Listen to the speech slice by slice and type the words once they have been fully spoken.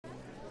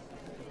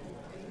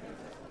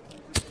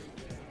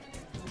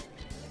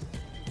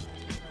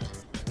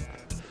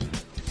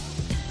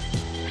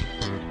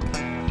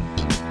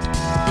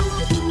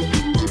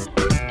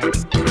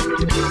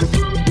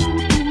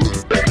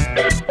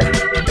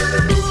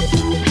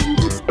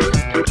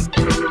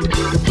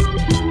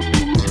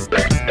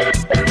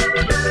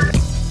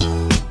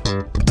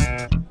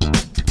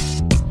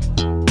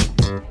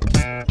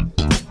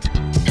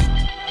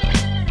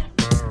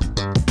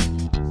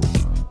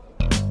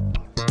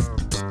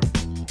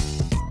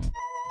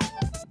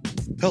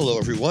Hello,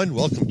 everyone.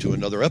 Welcome to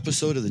another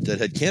episode of the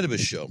Deadhead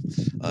Cannabis Show.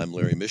 I'm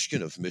Larry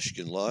Mishkin of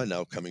Michigan Law,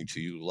 now coming to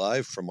you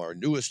live from our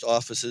newest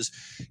offices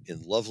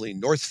in lovely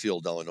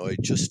Northfield, Illinois,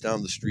 just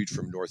down the street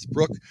from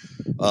Northbrook.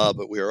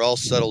 But we are all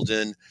settled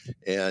in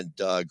and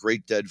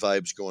great dead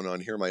vibes going on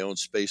here in my own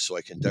space, so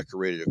I can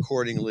decorate it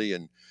accordingly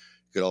and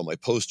get all my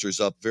posters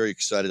up. Very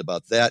excited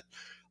about that.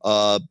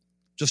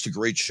 Just a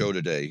great show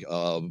today.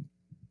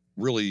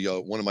 Really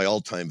one of my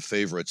all-time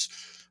favorites.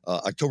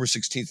 October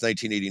 16th,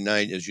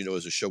 1989, as you know,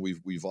 is a show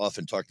we've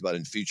often talked about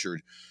and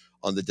featured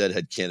on the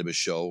Deadhead Cannabis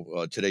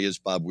Show. Today is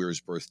Bob Weir's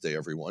birthday,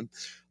 everyone.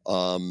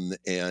 His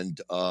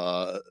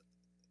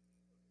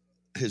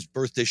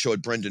birthday show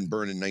at Brendan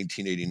Byrne in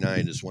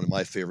 1989 is one of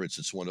my favorites.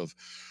 It's one of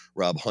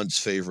Rob Hunt's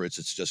favorites.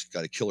 It's just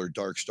got a killer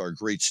dark star,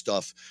 great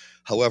stuff.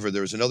 However,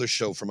 there's another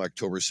show from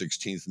October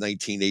 16th,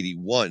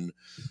 1981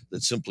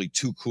 that's simply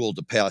too cool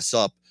to pass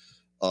up.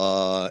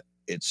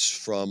 It's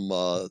from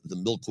the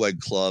Melk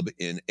Club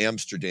in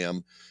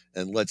Amsterdam,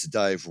 and let's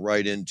dive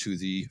right into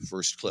the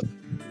first clip.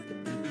 One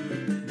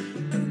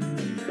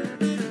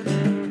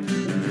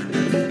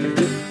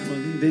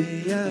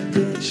day I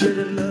did should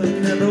have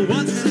loved, never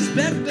once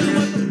suspected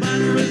what the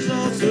final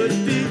results would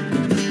be.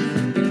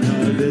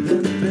 I lit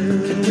the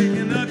bell,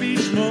 waking up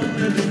each morning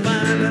to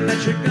find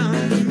electric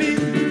on to me.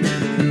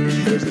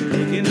 Just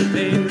taking the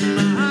pain with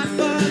my heart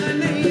for the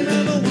name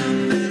of the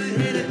one that I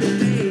hated the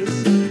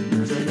least.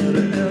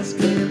 Somebody else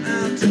came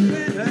out to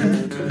win her,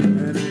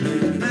 and he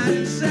came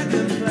in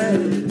second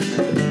place.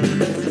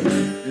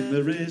 And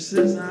the race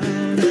is on,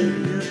 and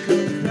here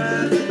comes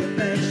pride and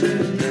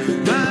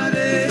affection. My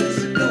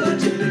days go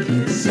to the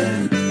kiss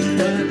and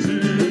run to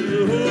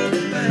the whole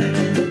thing.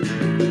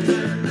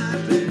 Not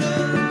to go.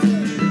 I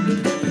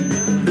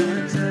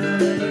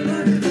tell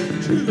everybody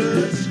too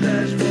much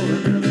scratch for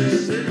another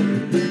city.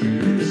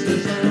 This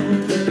is all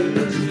that it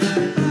looks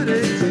like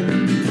heartaches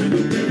when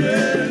the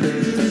winner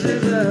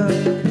loses out.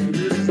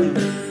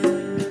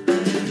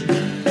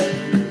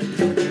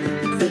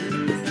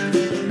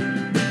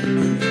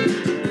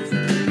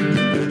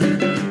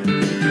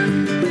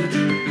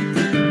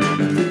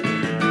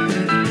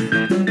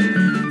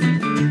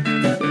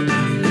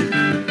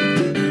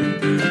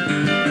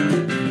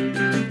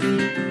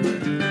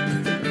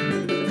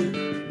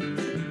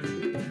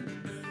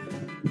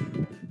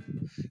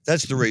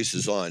 That's The Race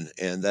Is On,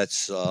 and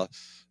that's a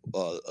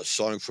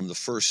song from the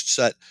first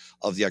set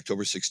of the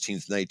October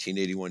 16th,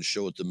 1981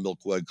 show at the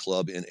Melk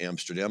Club in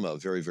Amsterdam, a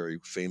very, very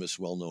famous,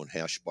 well-known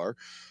hash bar.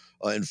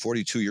 And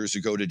 42 years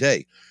ago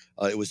today,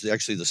 it was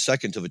actually the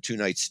second of a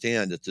two-night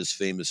stand at this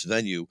famous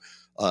venue,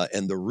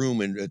 and the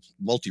room, and it's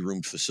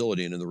multi-roomed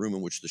facility, and in the room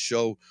in which the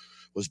show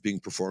was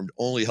being performed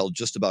only held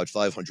just about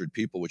 500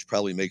 people, which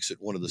probably makes it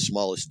one of the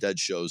smallest dead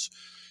shows,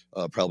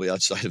 probably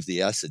outside of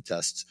the acid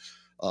tests.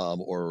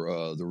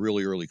 Or the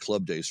really early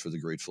club days for the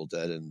Grateful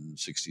Dead in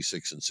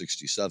 66 and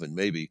 67,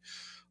 maybe.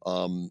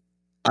 I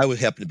would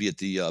happen to be at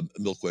the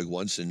Melk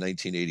once in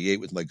 1988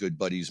 with my good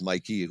buddies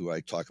Mikey, who I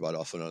talk about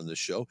often on this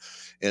show,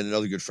 and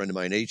another good friend of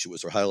mine, H. It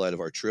was our highlight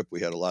of our trip.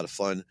 We had a lot of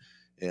fun.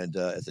 And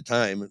at the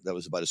time, that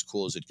was about as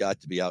cool as it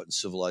got to be out in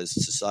civilized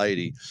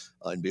society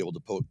and be able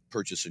to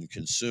purchase and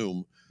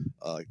consume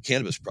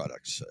cannabis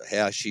products,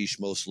 hashish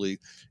mostly,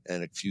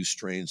 and a few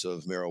strains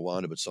of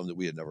marijuana, but some that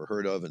we had never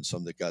heard of and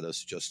some that got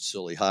us just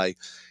silly high.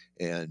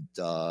 And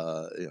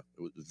it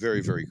was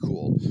very, very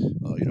cool.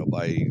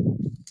 By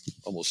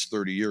almost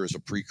 30 years, a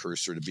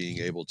precursor to being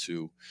able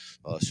to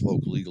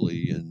smoke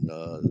legally in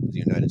the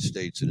United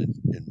States and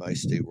in my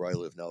state where I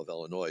live now of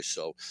Illinois.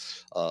 So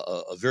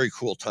a very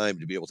cool time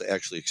to be able to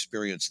actually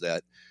experience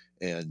that,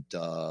 and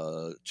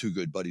two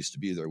good buddies to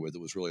be there with.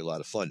 It was really a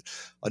lot of fun.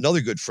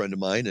 Another good friend of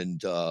mine and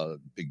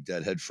big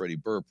deadhead Freddie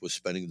Burp was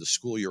spending the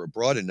school year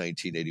abroad in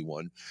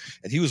 1981,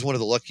 and he was one of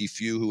the lucky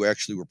few who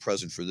actually were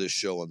present for this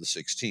show on the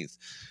 16th.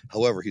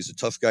 However, he's a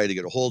tough guy to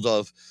get a hold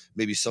of.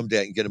 Maybe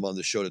someday I can get him on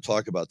the show to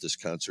talk about this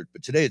concert,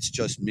 but today it's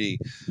just me.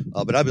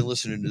 But I've been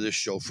listening to this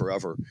show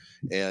forever,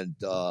 and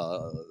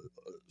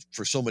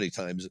for so many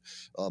times.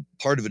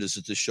 Part of it is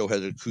that this show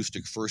had an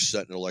acoustic first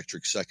set and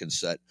electric second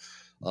set.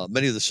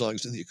 Many of the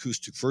songs in the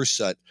acoustic first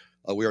set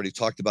we already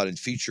talked about and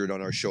featured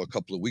on our show a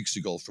couple of weeks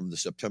ago from the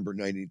September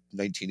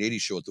 1980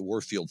 show at the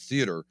Warfield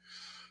Theater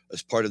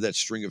as part of that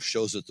string of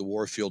shows at the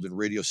Warfield and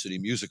Radio City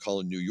Music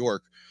Hall in New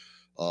York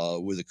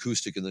with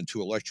acoustic and then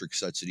two electric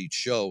sets at each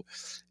show.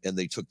 And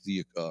they took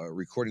the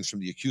recordings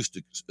from the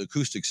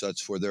acoustic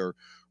sets for their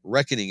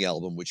Reckoning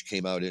album, which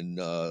came out in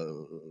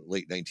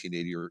late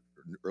 1980 or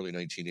early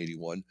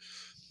 1981.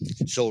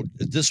 So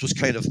this was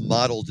kind of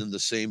modeled in the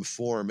same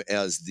form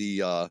as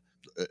those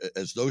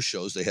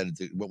shows. They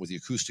went with the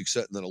acoustic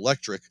set and then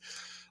electric.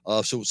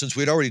 So since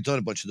we'd already done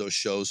a bunch of those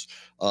shows,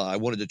 I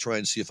wanted to try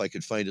and see if I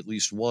could find at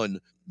least one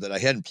that I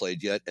hadn't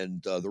played yet.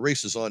 And The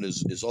Race Is On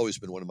has always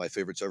been one of my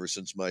favorites ever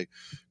since my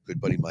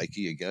good buddy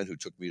Mikey, again, who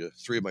took me to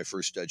 3 of my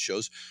first Dead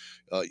shows,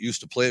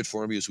 used to play it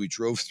for me as we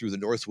drove through the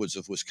Northwoods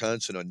of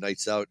Wisconsin on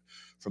nights out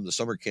from the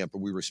summer camp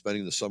where we were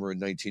spending the summer in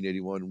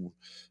 1981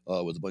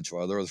 with a bunch of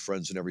our other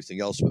friends and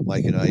everything else. But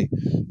Mike and I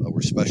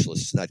were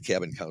specialists, not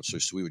cabin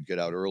counselors, so we would get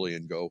out early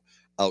and go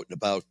out and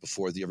about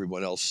before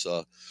everyone else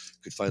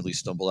could finally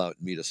stumble out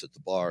and meet us at the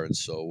bar. And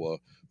so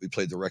we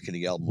played the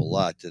Reckoning album a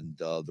lot, and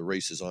The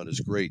Race Is On is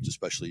great,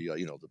 especially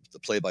the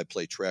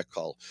play-by-play track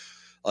call.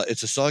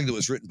 It's a song that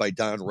was written by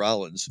Don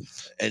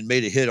Rollins and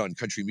made a hit on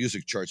country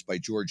music charts by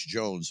George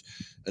Jones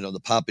and on the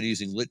pop and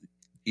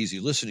easy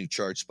listening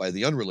charts by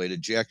the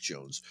unrelated Jack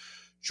Jones.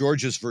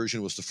 George's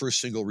version was the first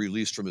single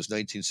released from his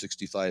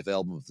 1965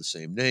 album of the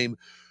same name.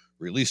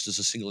 Released as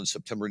a single in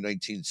September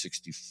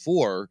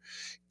 1964,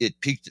 it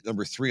peaked at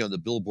number 3 on the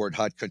Billboard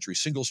Hot Country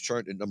Singles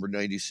Chart and number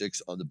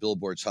 96 on the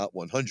Billboard's Hot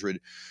 100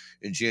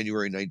 in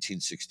January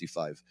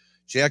 1965.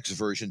 Jack's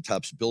version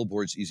tops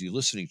Billboard's Easy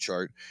Listening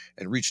Chart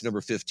and reached number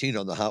 15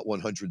 on the Hot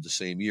 100 the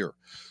same year.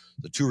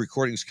 The two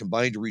recordings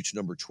combined to reach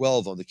number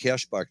 12 on the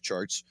Cashbox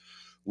charts,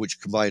 which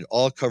combined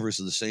all covers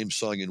of the same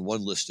song in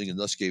one listing and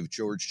thus gave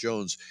George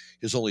Jones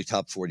his only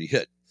top 40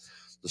 hit.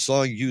 The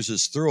song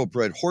uses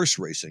thoroughbred horse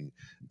racing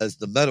as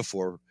the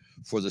metaphor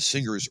for the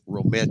singer's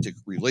romantic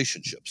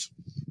relationships.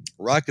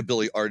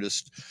 Rockabilly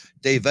artist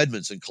Dave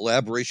Edmunds, in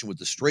collaboration with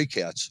the Stray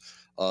Cats,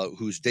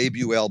 whose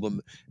debut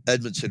album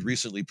Edmunds had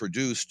recently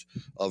produced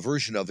a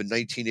version of in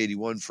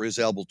 1981 for his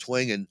album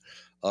Twangin',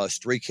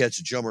 Stray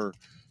Cats drummer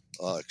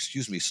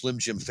Slim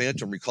Jim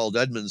Phantom recalled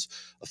Edmunds'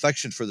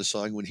 affection for the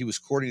song when he was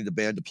courting the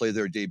band to play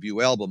their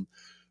debut album.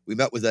 We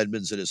met with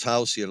Edmunds at his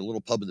house. He had a little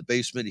pub in the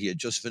basement. He had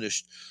just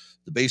finished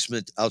the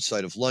basement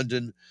outside of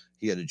London.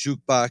 He had a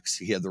jukebox.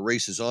 He had The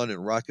Race Is On and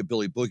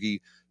Rockabilly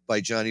Boogie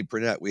by Johnny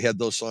Burnett. We had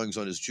those songs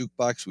on his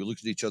jukebox. We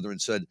looked at each other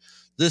and said,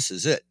 "This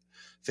is it."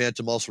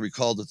 Phantom also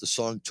recalled that the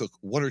song took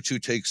 1 or 2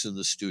 takes in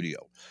the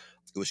studio.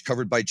 It was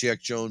covered by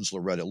Jack Jones,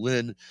 Loretta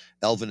Lynn,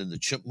 Alvin and the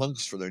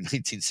Chipmunks for their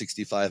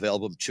 1965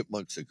 album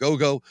Chipmunks A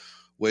Go-Go,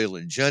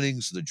 Waylon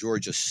Jennings, the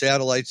Georgia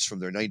Satellites from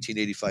their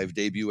 1985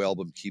 debut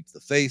album Keep the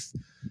Faith,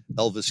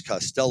 Elvis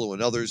Costello,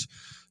 and others.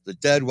 The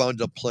Dead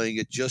wound up playing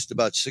it just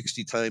about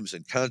 60 times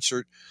in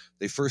concert.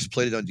 They first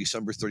played it on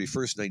December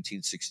 31st,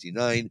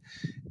 1969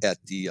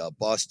 at the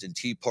Boston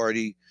Tea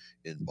Party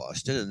in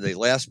Boston, and they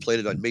last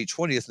played it on May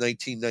 20th,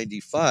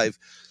 1995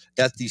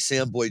 at the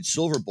Sam Boyd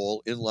Silver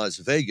Bowl in Las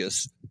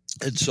Vegas.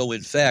 And so,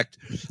 in fact,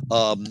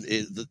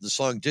 the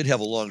song did have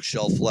a long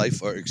shelf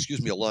life, a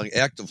long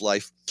active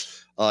life,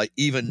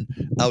 even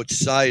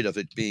outside of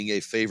it being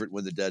a favorite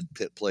when the Dead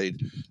played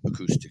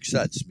acoustic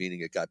sets,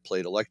 meaning it got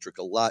played electric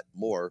a lot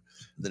more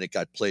than it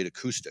got played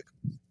acoustic.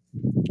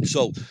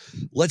 So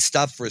let's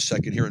stop for a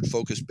second here and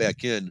focus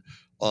back in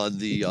on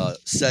the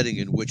setting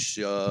in which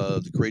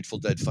the Grateful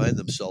Dead find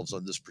themselves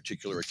on this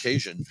particular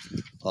occasion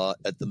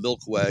at the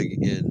Melk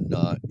in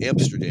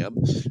Amsterdam.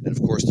 And of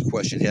course, the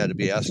question had to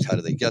be asked, how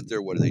do they get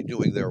there? What are they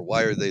doing there?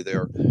 Why are they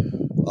there?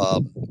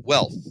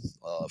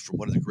 From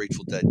one of the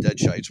Grateful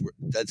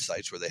Dead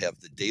sites where they have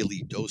the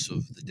daily dose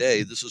of the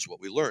day, this is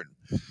what we learn.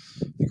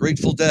 The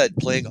Grateful Dead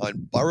playing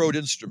on borrowed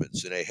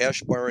instruments in a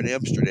hash bar in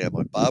Amsterdam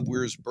on Bob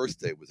Weir's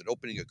birthday with an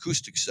opening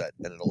acoustic set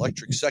and an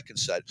electric second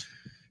set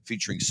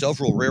featuring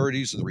several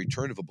rarities and the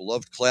return of a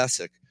beloved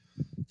classic.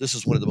 This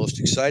is one of the most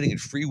exciting and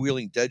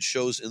freewheeling Dead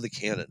shows in the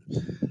canon.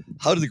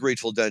 How did the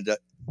Grateful Dead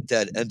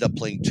end up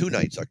playing 2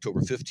 nights,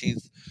 October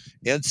 15th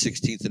and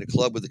 16th, in a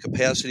club with a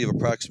capacity of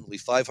approximately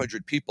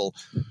 500 people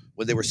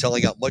when they were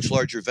selling out much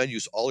larger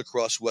venues all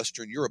across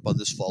Western Europe on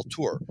this fall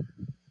tour?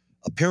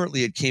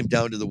 Apparently, it came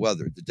down to the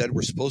weather. The Dead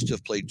were supposed to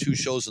have played 2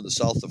 shows in the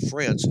south of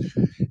France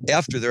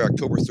after their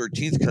October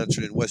 13th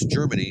concert in West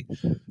Germany,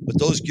 but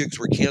those gigs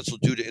were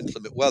canceled due to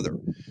inclement weather.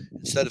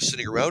 Instead of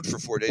sitting around for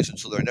 4 days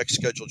until their next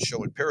scheduled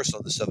show in Paris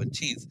on the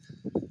 17th,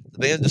 the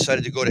band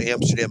decided to go to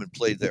Amsterdam and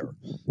play there.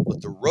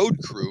 But the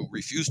road crew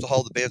refused to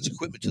haul the band's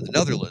equipment to the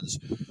Netherlands,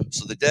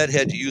 so the Dead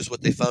had to use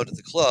what they found at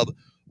the club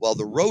while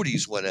the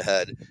roadies went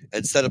ahead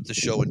and set up the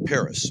show in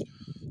Paris.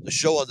 The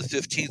show on the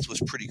 15th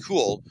was pretty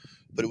cool,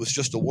 but it was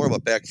just a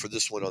warm-up act for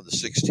this one on the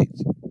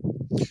 16th.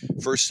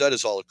 First set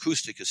is all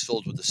acoustic, is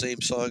filled with the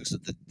same songs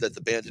that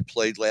the band had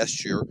played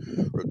last year,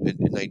 or in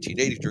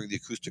 1980, during the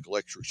acoustic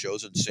electric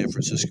shows in San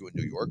Francisco and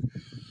New York.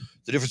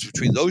 The difference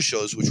between those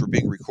shows, which were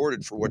being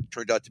recorded for what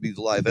turned out to be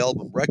the live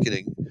album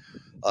Reckoning,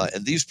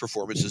 and these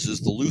performances,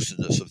 is the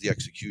looseness of the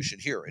execution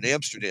here. In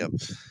Amsterdam,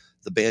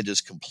 the band is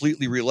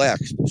completely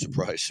relaxed,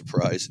 surprise,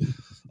 surprise,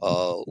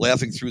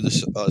 laughing through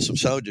some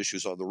sound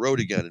issues on the road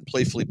again and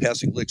playfully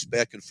passing licks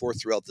back and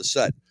forth throughout the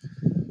set.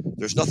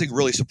 There's nothing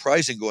really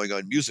surprising going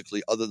on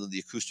musically other than the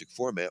acoustic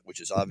format,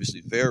 which is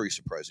obviously very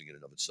surprising in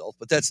and of itself,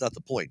 but that's not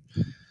the point.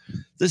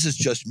 This is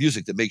just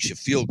music that makes you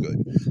feel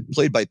good,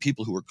 played by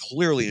people who are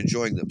clearly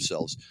enjoying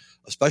themselves,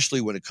 especially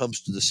when it comes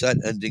to the set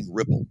ending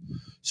Ripple.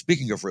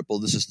 Speaking of Ripple,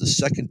 this is the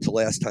second to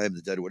last time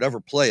the Dead would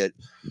ever play it,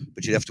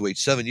 but you'd have to wait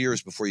 7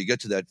 years before you get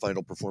to that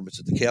final performance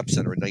at the Cap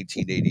Center in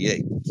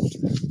 1988,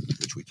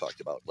 which we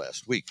talked about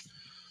last week,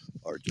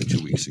 or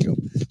 2 weeks ago.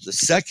 The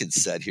second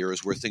set here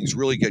is where things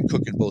really get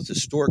cooking both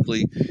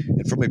historically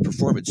and from a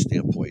performance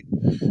standpoint.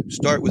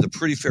 Start with a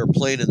Pretty Fair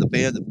Plane and the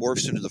band that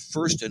morphs into the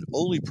first and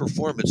only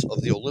performance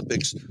of the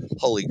Olympics,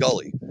 Hully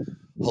Gully.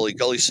 Hully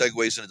Gully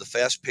segues into the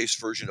fast-paced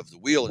version of The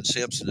Wheel and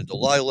Samson and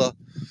Delilah.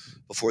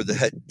 before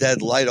the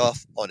Dead light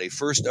off on a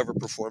first ever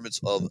performance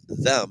of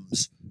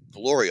Them's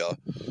Gloria,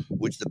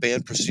 which the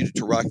band proceeded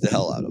to rock the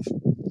hell out of.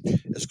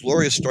 As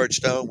Gloria slows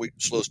down, we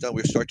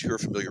start to hear a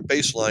familiar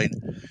bass line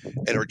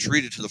and are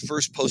treated to the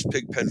first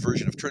post-Pigpen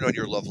version of Turn On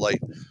Your Love Light,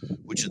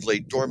 which had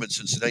laid dormant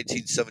since the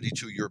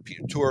 1972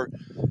 European tour.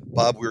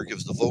 Bob Weir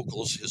gives the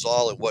vocals his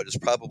all in what is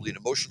probably an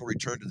emotional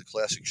return to the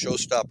classic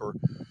showstopper.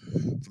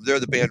 From there,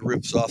 the band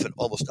rips off an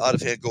almost out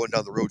of hand Going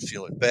Down the Road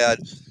Feeling Bad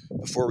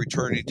before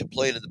returning to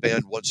playing in the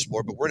band once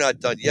more. But we're not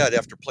done yet.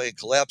 After playing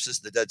Collapses,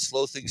 the Dead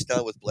slow things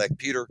down with Black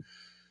Peter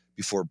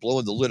before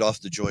blowing the lid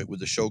off the joint with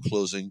the show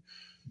closing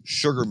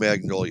Sugar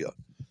Magnolia.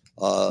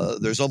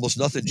 There's almost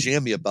nothing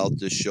jammy about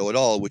this show at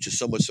all, which is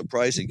somewhat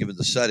surprising given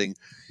the setting.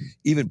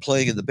 Even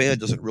playing in the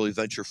band doesn't really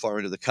venture far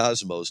into the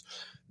cosmos,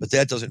 but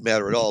that doesn't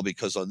matter at all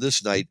because on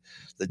this night,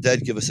 the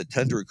Dead give us a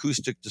tender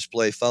acoustic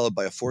display followed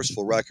by a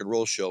forceful rock and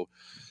roll show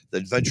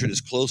that ventured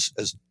as close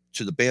as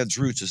to the band's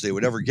roots as they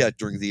would ever get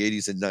during the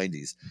 80s and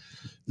 90s.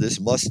 This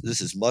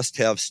is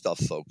must-have stuff,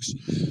 folks.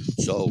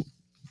 So,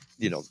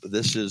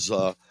 this is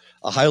a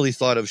highly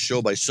thought of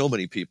show by so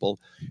many people,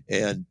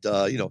 and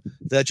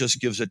that just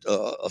gives it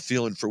a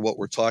feeling for what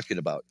we're talking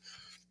about.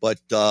 But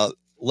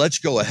let's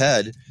go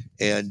ahead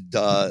and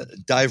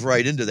dive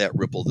right into that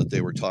ripple that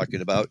they were talking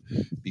about,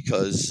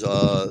 because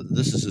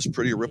this is as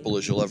pretty a ripple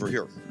as you'll ever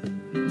hear.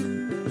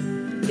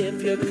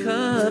 If your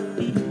cup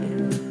be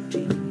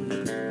empty,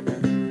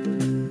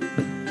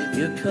 if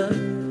your cup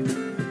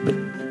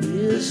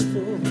is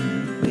full,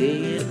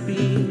 may it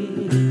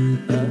be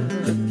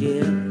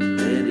again.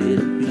 Let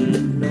it be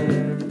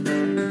known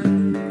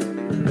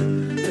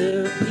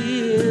there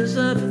is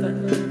a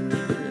fountain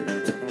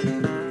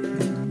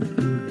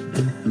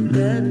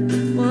that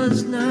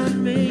was not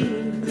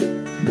made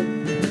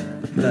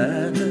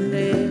by the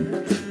hand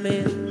of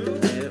man.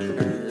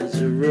 There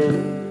is a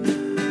road,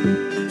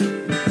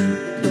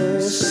 no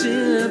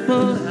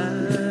simple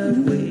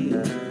highway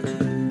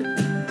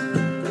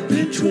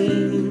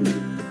between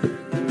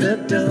the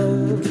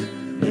dawn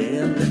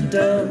and the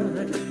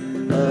dark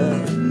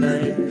of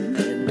night.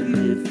 And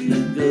if you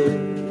go,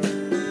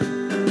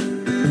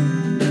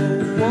 no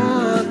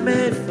one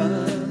may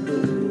follow.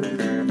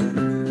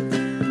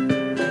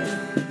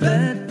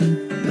 That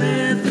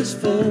path is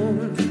for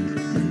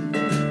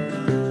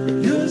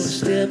your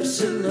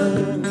steps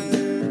alone.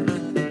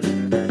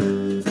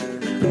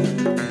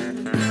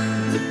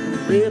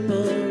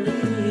 Rippling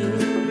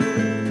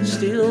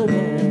still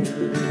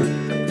water,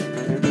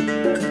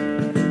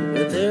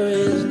 where there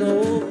is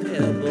no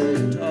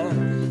pebble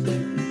tossed,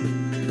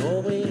 no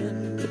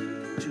wind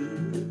to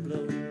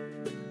blow.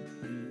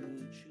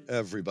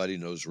 Everybody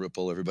knows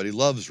Ripple. Everybody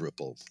loves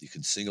Ripple. You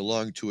can sing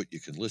along to it. You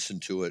can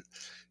listen to it.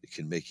 It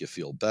can make you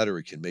feel better.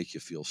 It can make you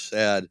feel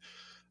sad.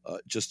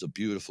 Just a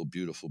beautiful,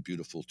 beautiful,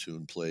 beautiful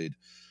tune played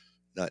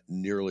not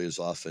nearly as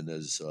often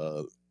as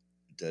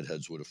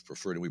Deadheads would have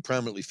preferred. And we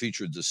prominently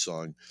featured this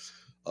song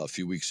a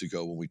few weeks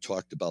ago when we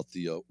talked about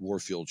the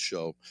Warfield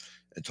show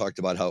and talked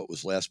about how it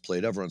was last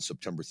played ever on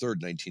September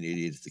 3rd,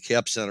 1988 at the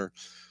Cap Center.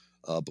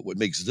 But what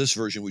makes this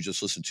version we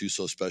just listened to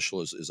so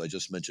special, as I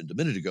just mentioned a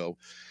minute ago,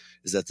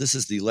 is that this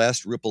is the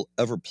last Ripple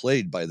ever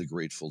played by the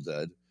Grateful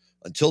Dead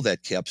until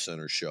that Cap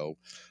Center show,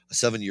 a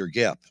 7-year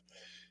gap.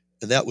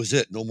 And that was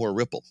it, no more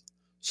Ripple.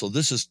 So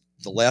this is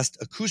the last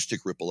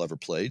acoustic Ripple ever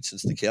played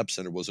since the Cap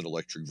Center was an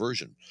electric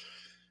version.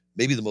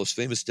 Maybe the most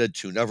famous Dead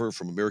tune ever,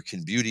 from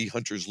American Beauty,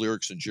 Hunter's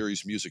lyrics, and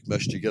Jerry's music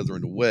meshed together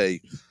in a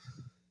way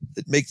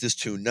that make this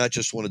tune not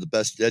just one of the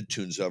best Dead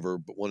tunes ever,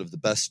 but one of the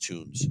best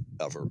tunes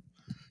ever,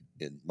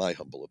 in my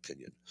humble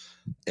opinion.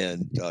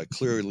 And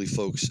clearly,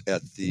 folks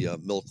at the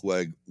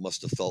Milkweg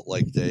must have felt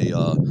like they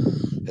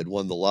had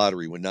won the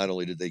lottery when not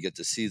only did they get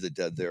to see the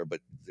Dead there,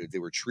 but they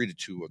were treated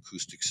to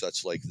acoustic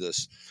sets like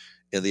this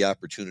and the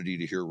opportunity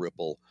to hear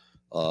Ripple,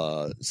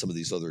 some of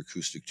these other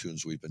acoustic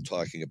tunes we've been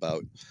talking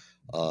about.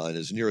 And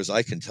as near as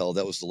I can tell,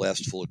 that was the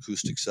last full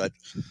acoustic set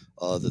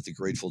that the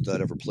Grateful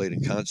Dead ever played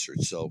in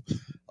concert. So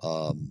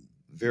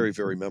very,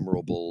 very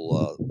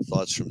memorable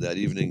thoughts from that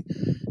evening.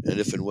 And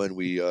if and when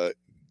we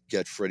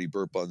get Freddie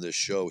Burp on this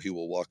show, he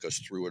will walk us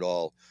through it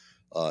all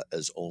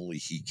as only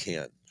he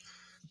can.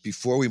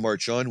 Before we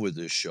march on with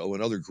this show,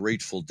 another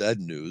Grateful Dead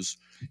news.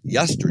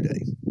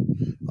 Yesterday,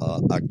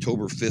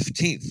 October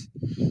 15th,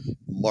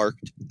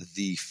 marked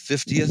the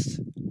 50th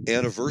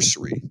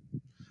anniversary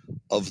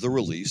of the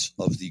release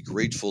of the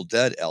Grateful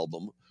Dead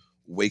album,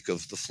 Wake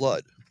of the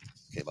Flood.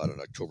 Came out on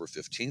October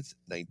 15th,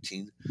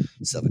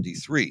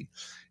 1973.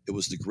 It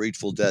was the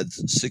Grateful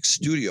Dead's 6th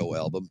studio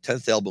album,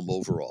 10th album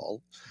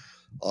overall,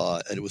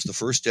 and it was the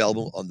first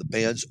album on the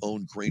band's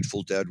own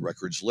Grateful Dead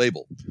Records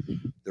label,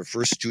 their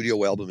first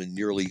studio album in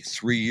nearly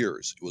 3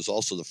 years. It was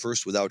also the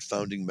first without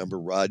founding member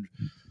Rod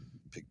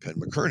Pigpen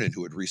McKernan,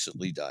 who had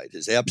recently died.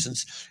 His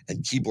absence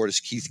and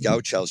keyboardist Keith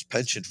Gouchow's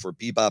penchant for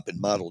bebop and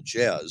model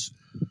jazz,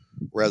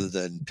 rather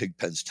than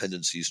Pigpen's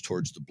tendencies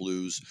towards the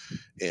blues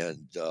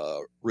and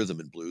rhythm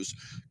and blues,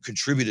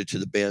 contributed to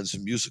the band's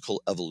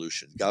musical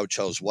evolution.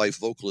 Gouchow's wife,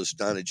 vocalist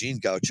Donna Jean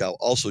Gouchow,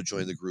 also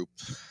joined the group,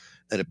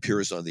 and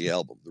appears on the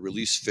album. The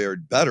release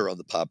fared better on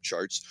the pop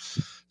charts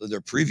than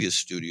their previous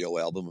studio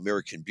album,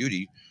 American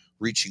Beauty,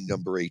 reaching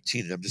number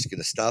 18. And I'm just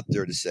going to stop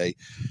there to say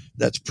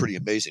that's pretty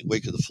amazing.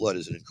 Wake of the Flood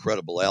is an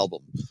incredible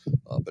album,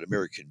 but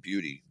American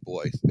Beauty,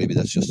 boy, maybe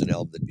that's just an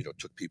album that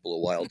took people a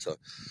while to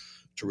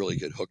really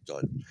get hooked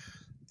on.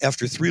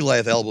 After 3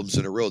 live albums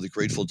in a row, the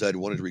Grateful Dead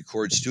wanted to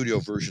record studio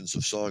versions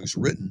of songs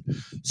written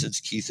since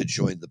Keith had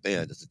joined the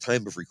band. At the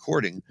time of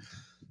recording,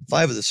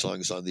 5 of the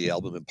songs on the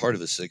album and part of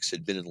the 6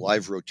 had been in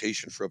live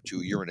rotation for up to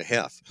a year and a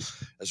half,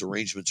 as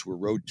arrangements were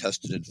road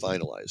tested and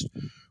finalized.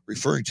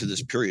 Referring to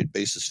this period,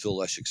 bassist Phil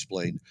Lesh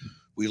explained,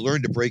 "We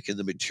learned to break in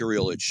the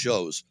material at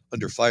shows,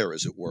 under fire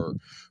as it were,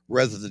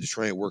 rather than to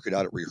try and work it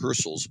out at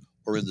rehearsals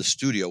or in the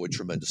studio at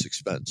tremendous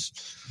expense."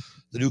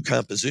 The new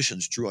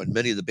compositions drew on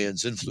many of the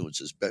band's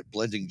influences,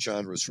 blending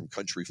genres from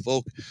country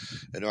folk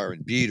and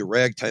R&B to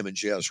ragtime and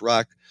jazz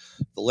rock,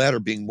 the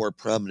latter being more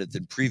prominent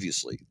than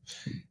previously.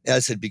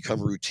 As had become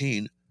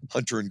routine,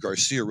 Hunter and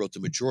Garcia wrote the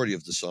majority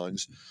of the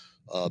songs.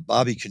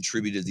 Bobby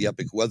contributed the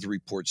epic Weather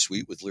Report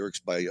suite with lyrics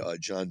by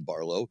John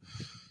Barlow.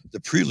 The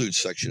prelude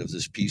section of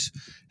this piece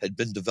had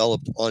been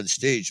developed on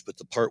stage, but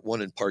the part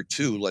 1 and part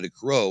 2, Let It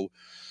Grow,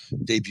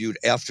 debuted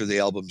after the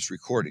album's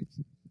recording.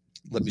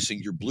 Let Me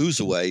Sing Your Blues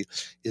Away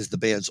is the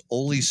band's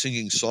only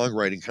singing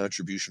songwriting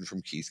contribution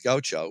from Keith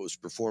Gouchow. It was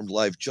performed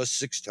live just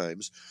 6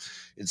 times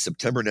in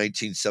September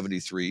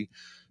 1973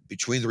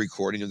 between the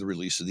recording and the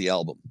release of the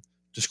album.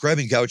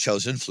 Describing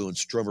Gouchow's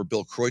influence, drummer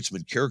Bill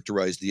Kreutzmann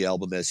characterized the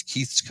album as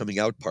Keith's coming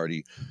out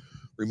party,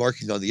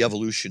 remarking on the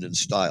evolution in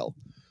style.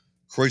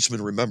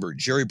 Kreutzmann remembered,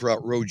 "Jerry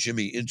brought Row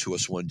Jimmy into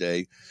us one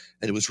day,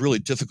 and it was really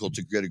difficult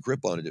to get a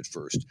grip on it at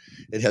first.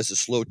 It has a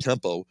slow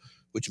tempo,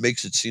 which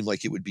makes it seem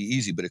like it would be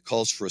easy, but it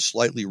calls for a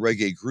slightly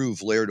reggae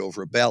groove layered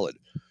over a ballad.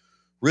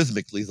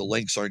 Rhythmically, the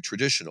lengths aren't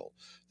traditional.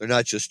 They're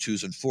not just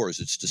 2s and 4s.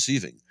 It's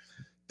deceiving.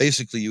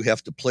 Basically, you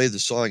have to play the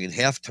song in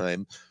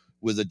halftime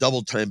with a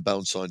double time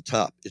bounce on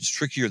top. It's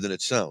trickier than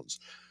it sounds.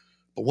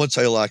 But once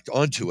I locked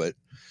onto it,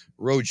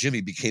 Row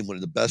Jimmy became one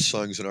of the best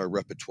songs in our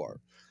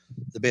repertoire."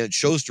 The band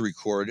chose to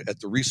record at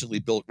the recently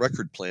built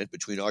record plant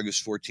between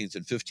August 14th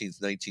and 15th,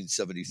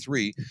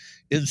 1973,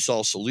 in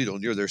Sausalito,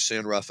 near their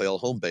San Rafael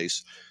home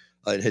base.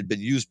 It had been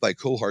used by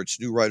Cohart's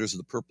New Riders of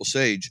the Purple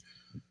Sage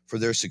for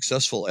their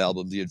successful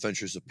album, The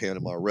Adventures of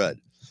Panama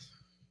Red.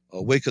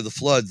 Wake of the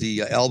Flood,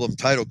 the album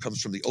title comes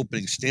from the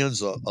opening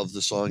stanza of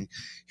the song,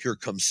 Here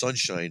Comes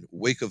Sunshine.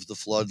 Wake of the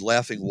Flood,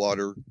 Laughing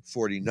Water,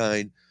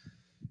 49.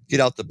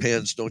 Get out the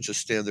pans, don't just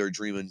stand there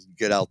dreaming,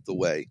 get out the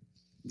way.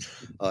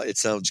 It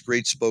sounds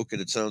great spoken,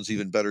 it sounds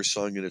even better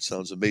sung, and it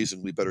sounds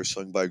amazingly better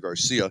sung by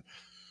Garcia,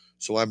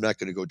 so I'm not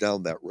going to go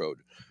down that road.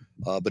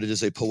 But it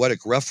is a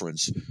poetic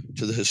reference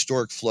to the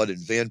historic flood in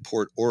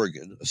Vanport,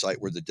 Oregon, a site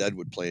where the Dead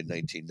would play in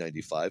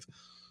 1995,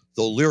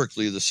 though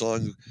lyrically the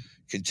song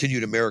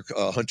continued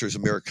Hunter's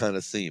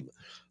Americana theme.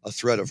 A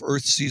thread of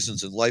earth,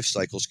 seasons, and life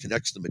cycles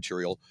connects the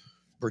material,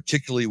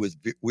 particularly with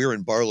Weir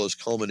and Barlow's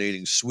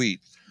culminating suite.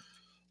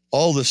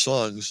 All the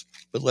songs,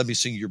 but Let Me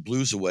Sing Your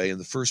Blues Away and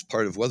the first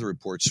part of Weather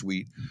Report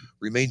suite,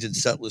 remained in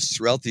set lists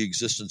throughout the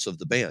existence of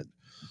the band,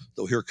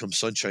 though Here Comes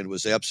Sunshine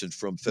was absent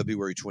from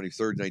February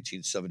 23rd,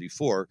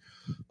 1974,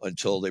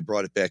 until they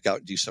brought it back out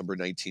in December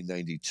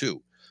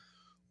 1992.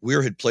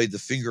 Weir had played the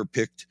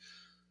finger-picked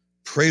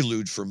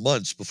Prelude for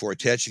months before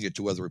attaching it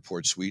to Weather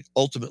Report suite,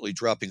 ultimately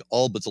dropping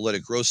all but the Let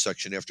It Grow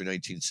section after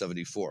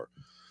 1974.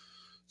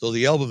 Though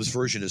the album's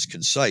version is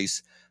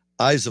concise,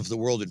 Eyes of the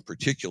World in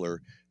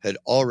particular had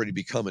already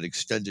become an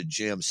extended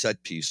jam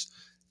set piece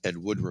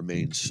and would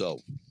remain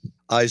so.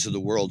 Eyes of the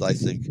World, I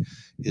think,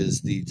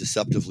 is the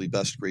deceptively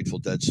best Grateful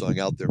Dead song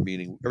out there,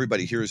 meaning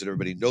everybody hears it,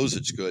 everybody knows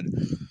it's good.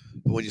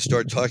 But when you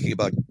start talking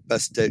about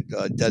best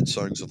Dead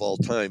songs of all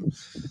time,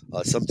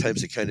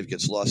 sometimes it kind of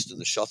gets lost in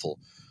the shuffle.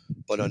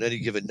 But on any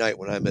given night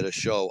when I'm at a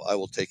show, I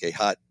will take a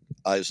hot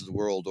Eyes of the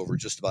World over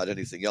just about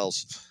anything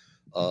else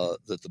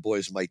that the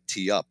boys might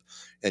tee up.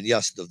 And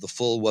yes, the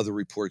full Weather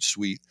Report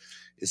suite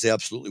is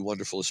absolutely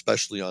wonderful,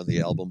 especially on the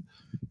album.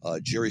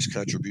 Jerry's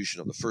contribution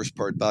on the first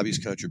part, Bobby's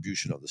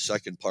contribution on the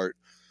second part,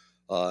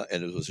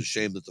 and it was a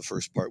shame that the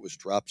first part was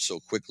dropped so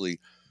quickly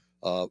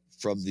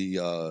from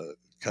the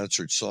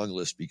concert song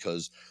list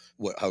because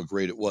how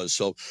great it was.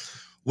 So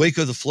Wake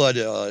of the Flood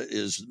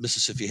is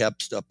Mississippi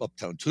Hap Step,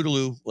 Uptown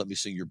Toodaloo, Let Me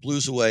Sing Your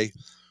Blues Away,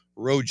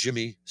 Row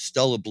Jimmy,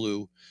 Stella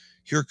Blue,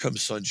 Here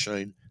Comes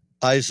Sunshine,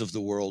 Eyes of the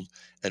World,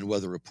 and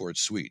Weather Report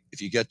suite.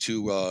 If you get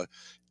to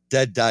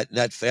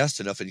dead.net fast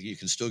enough and you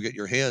can still get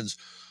your hands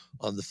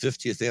on the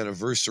 50th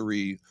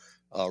anniversary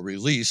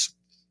release,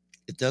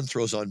 it then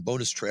throws on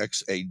bonus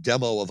tracks, a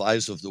demo of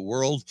Eyes of the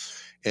World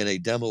and a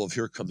demo of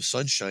Here Comes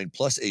Sunshine,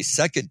 plus a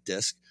second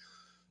disc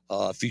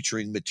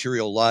featuring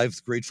material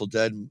live, Grateful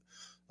Dead,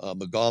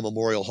 McGaw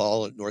Memorial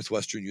Hall at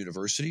Northwestern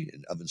University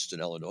in Evanston,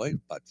 Illinois,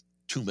 about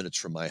 2 minutes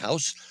from my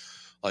house,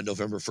 on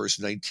November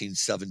 1st,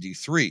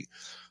 1973,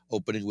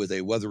 opening with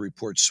a Weather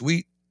Report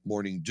suite,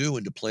 Morning Dew,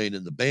 into Playing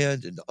in the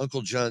Band, into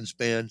Uncle John's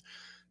Band,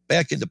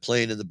 back into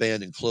Playing in the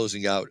Band, and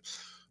closing out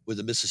with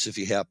the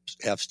Mississippi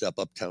half step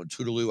Uptown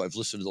Tootaloo. I've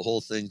listened to the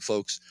whole thing,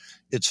 folks.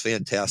 It's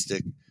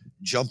fantastic.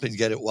 Jump and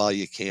get it while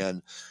you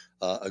can.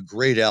 A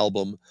great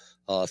album.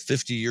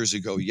 50 years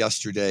ago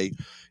yesterday.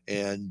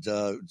 And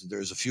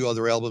there's a few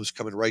other albums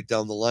coming right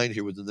down the line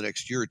here within the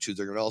next year or two.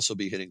 They're going to also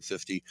be hitting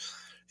 50.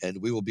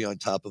 And we will be on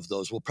top of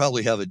those. We'll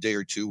probably have a day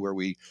or two where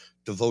we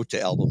devote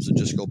to albums and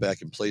just go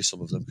back and play some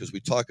of them because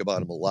we talk about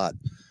them a lot.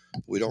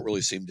 We don't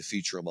really seem to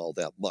feature them all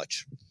that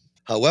much.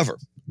 However,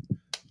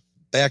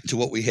 back to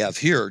what we have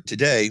here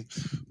today,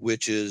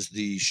 which is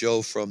the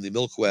show from the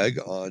Milkweg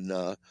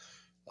on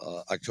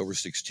October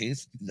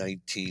 16th,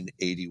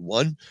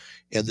 1981.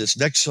 And this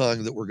next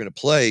song that we're going to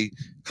play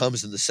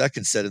comes in the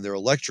second set in their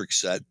electric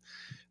set.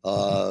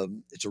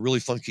 It's a really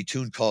funky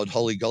tune called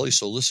Hully Gully,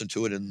 so listen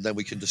to it and then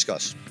we can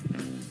discuss.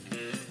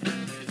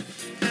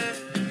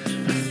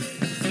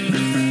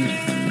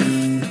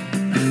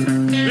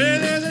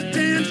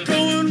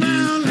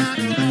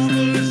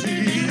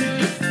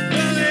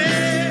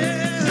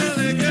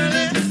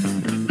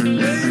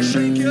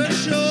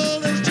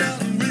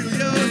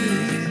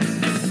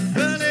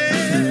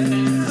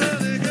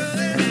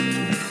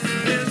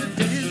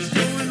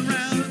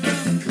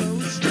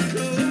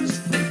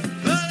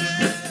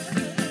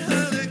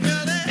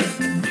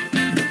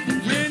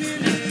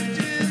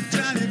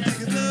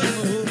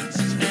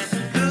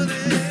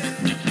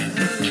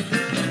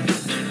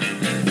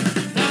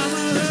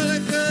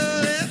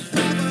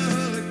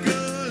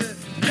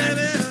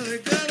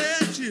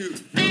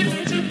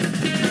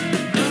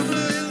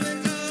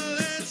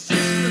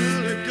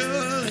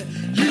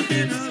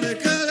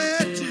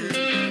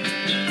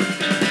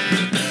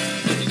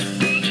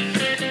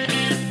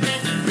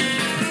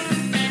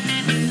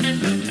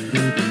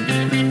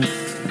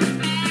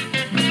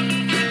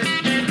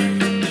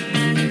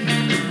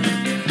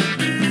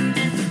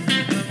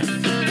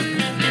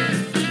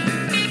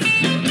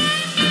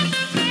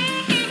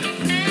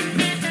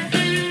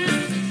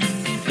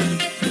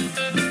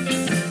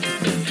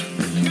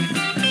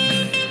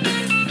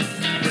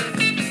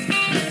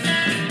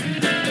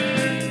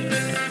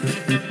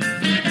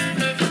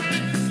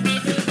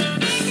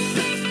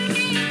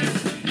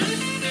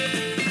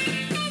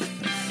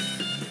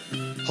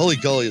 Hully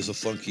Gully is a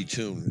funky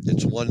tune.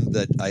 It's one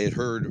that I had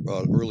heard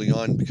early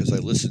on because I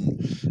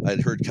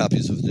had heard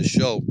copies of this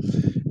show.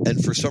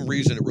 And for some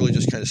reason, it really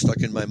just kind of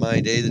stuck in my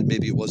mind, that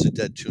maybe it was a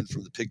dead tune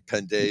from the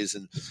Pigpen days.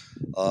 And,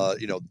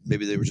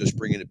 maybe they were just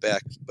bringing it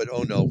back. But,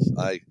 oh, no,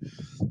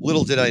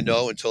 little did I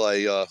know until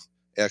I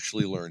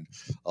actually learned.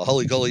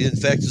 Hully Gully, in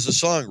fact, is a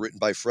song written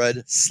by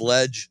Fred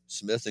Sledge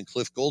Smith and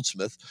Cliff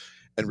Goldsmith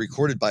and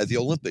recorded by the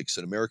Olympics,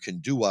 an American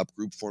doo-wop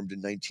group formed in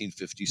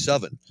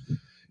 1957.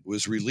 It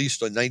was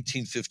released in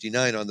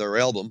 1959 on their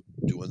album,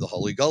 Doing the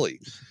Hully Gully.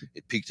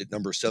 It peaked at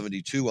number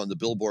 72 on the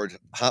Billboard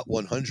Hot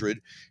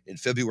 100 in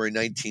February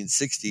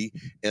 1960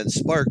 and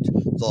sparked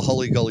the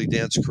Hully Gully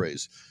dance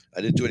craze.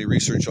 I didn't do any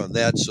research on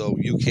that, so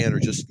you can or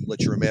just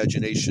let your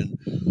imagination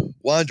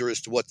wander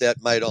as to what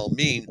that might all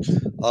mean.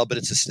 But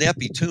it's a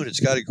snappy tune. It's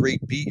got a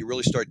great beat. You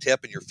really start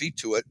tapping your feet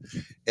to it.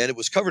 And it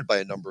was covered by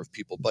a number of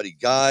people. Buddy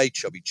Guy,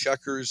 Chubby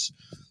Checkers,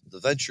 The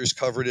Ventures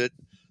covered it,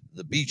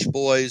 the Beach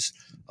Boys,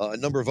 a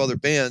number of other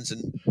bands.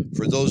 And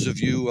for those of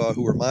you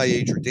who are my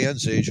age or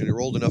Dan's age and are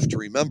old enough to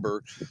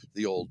remember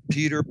the old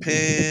Peter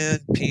Pan,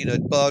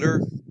 peanut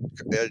butter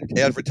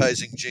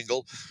advertising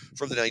jingle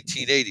from the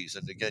 1980s.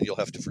 And again, you'll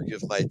have to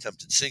forgive my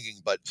attempt at singing,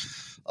 but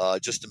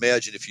just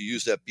imagine if you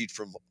use that beat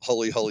from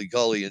Hully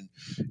Gully and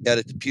add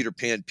it to Peter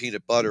Pan,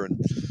 peanut butter. And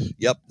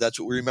yep, that's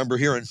what we remember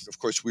hearing. Of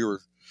course, we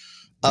were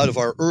out of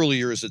our early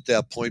years at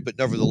that point, but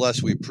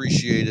nevertheless, we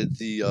appreciated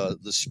the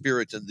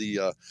spirit and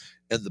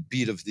the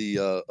beat of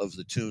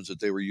the tunes that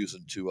they were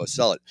using to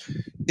sell it.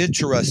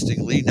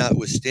 Interestingly,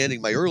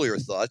 notwithstanding my earlier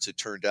thoughts, it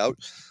turned out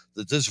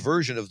that this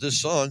version of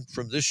this song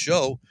from this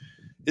show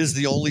is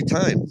the only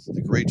time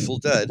the Grateful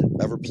Dead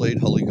ever played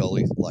Hully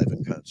Gully live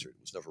in concert.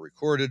 It was never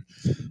recorded.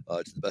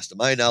 To the best of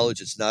my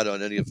knowledge, it's not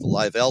on any of the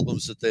live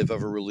albums that they've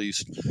ever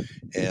released.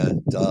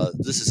 And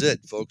this is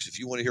it, folks. If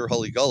you want to hear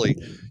Hully Gully,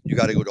 you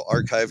got to go to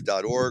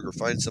archive.org or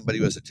find somebody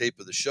who has a tape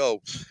of the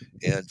show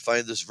and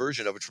find this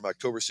version of it from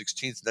October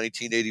 16th,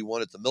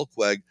 1981 at the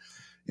Milkweg.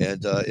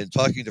 And in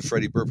talking to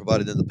Freddie Burp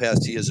about it in the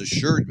past, he has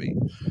assured me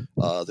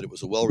that it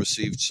was a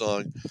well-received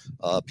song.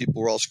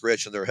 People were all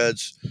scratching their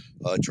heads,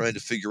 trying to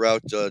figure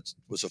out it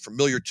was a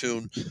familiar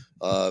tune.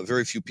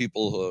 Very few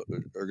people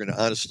are going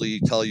to honestly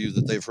tell you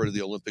that they've heard of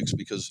the Olympics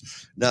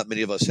because not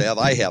many of us have.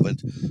 I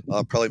haven't.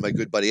 Probably my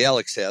good buddy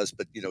Alex has,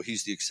 but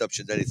he's the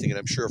exception to anything. And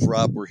I'm sure if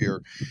Rob were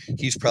here,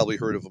 he's probably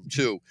heard of them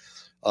too.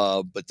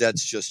 But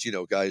that's just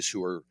guys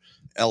who are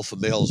alpha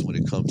males when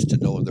it comes to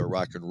knowing their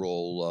rock and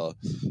roll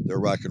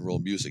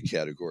music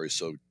category.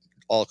 So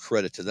all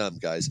credit to them,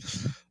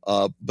 guys.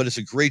 But it's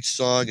a great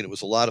song and it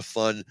was a lot of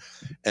fun.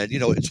 And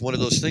it's one of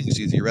those things,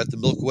 either you're at the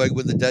Milkweg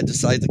when the Dead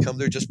decide to come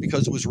there just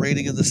because it was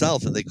raining in the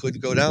South and they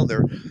couldn't go down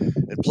there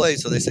and play.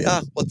 So they say,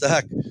 what the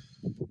heck?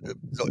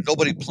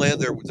 nobody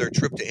planned their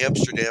trip to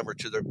Amsterdam or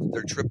to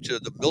their trip to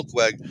the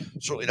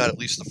Milkweg, certainly not at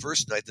least the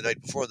first night, the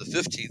night before, on the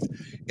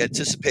 15th,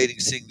 anticipating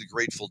seeing the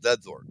Grateful Dead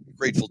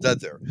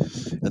there.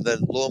 And then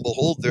lo and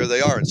behold, there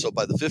they are. And so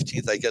by the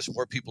 15th, I guess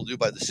more people knew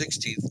by the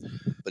 16th,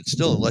 but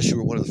still, unless you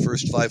were one of the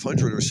first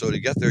 500 or so to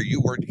get there,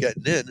 you weren't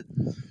getting in.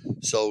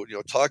 So,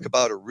 talk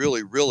about a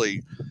really,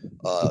 really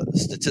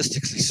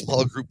statistically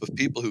small group of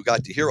people who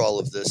got to hear all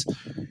of this.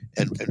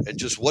 And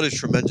just what a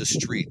tremendous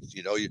treat.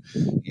 You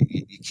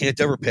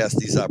can't ever pass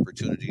these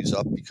opportunities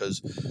up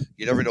because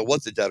you never know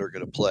what the Dead are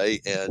going to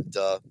play. And,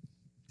 to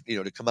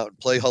come out and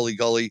play Hully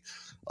Gully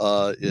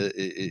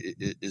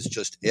is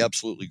just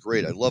absolutely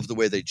great. I love the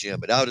way they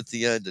jam it out at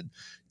the end and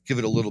give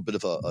it a little bit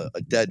of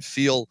a Dead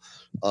feel,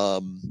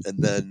 and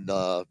then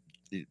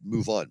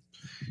move on.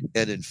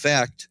 And in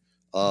fact,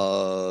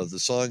 the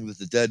song that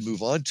the Dead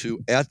move on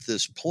to at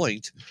this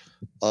point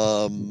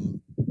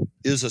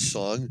is a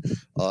song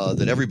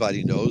that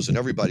everybody knows and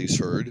everybody's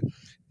heard.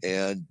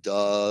 And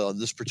on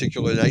this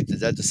particular night, the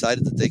Dead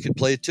decided that they could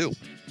play it too.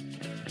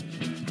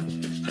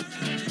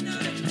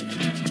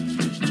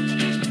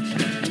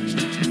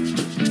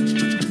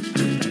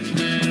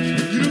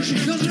 She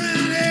comes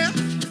around here.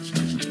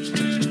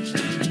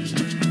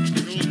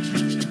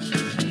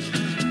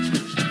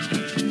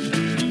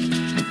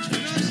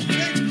 She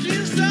makes me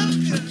feel so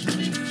good.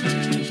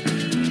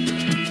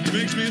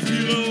 Makes me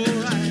feel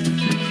alright.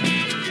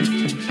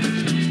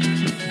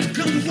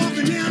 Comes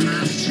walking down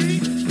my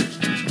street.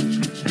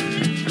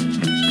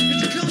 And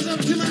she comes up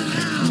to my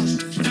house.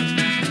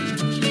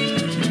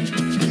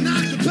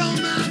 Knocks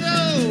upon my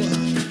door.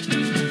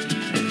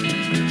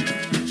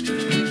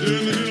 In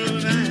the middle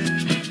of the night.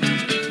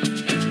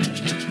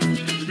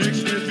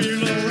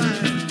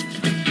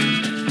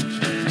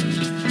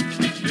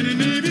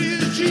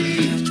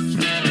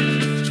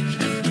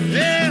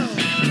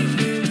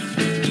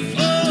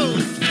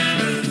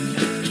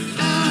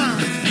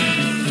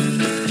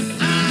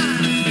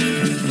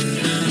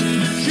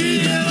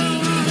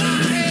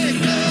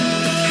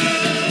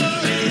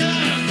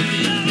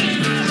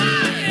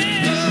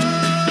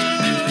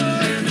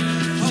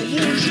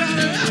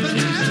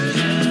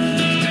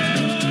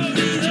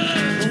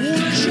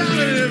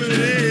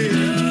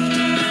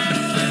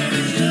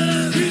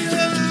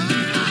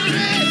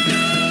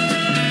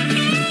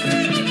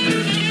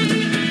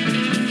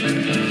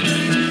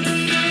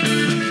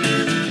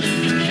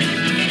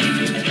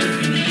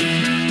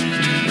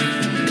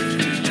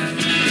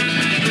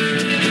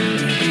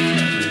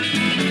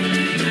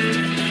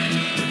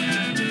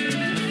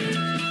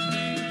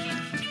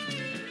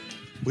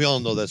 We all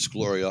know that's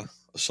Gloria,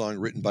 a song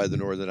written by the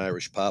Northern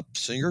Irish pop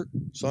singer,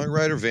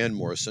 songwriter Van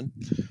Morrison.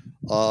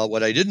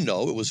 What I didn't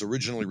know, it was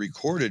originally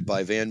recorded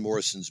by Van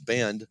Morrison's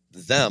band,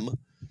 Them,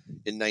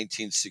 in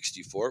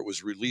 1964. It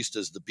was released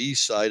as the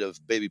B-side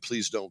of Baby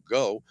Please Don't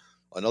Go,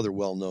 another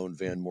well-known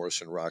Van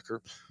Morrison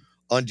rocker,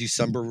 on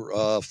December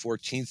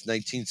 2nd,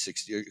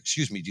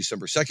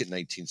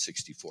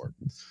 1964.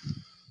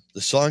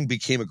 The song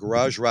became a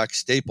garage rock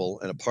staple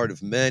and a part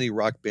of many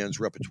rock bands'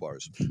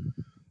 repertoires.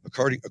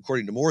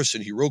 According to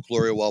Morrison, he wrote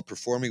Gloria while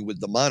performing with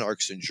the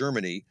Monarchs in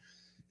Germany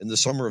in the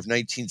summer of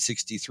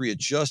 1963, at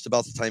just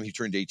about the time he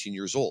turned 18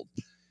 years old.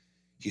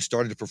 He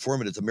started to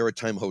perform it at the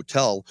Maritime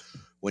Hotel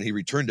when he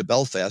returned to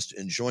Belfast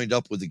and joined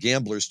up with the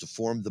Gamblers to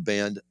form the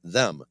band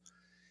Them.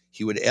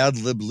 He would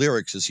ad-lib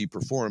lyrics as he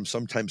performed,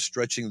 sometimes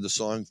stretching the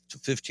song to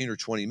 15 or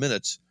 20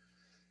 minutes.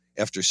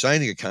 After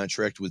signing a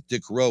contract with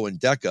Dick Rowe and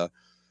Decca,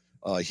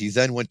 he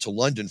then went to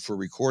London for a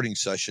recording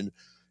session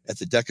at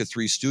the Decca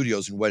 3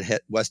 Studios in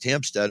West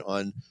Hampstead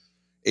on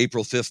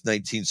April 5th,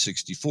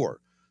 1964.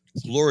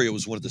 Gloria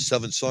was one of the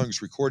 7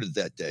 songs recorded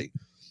that day.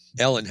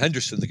 Alan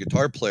Henderson, the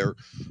guitar player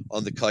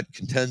on the cut,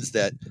 contends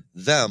that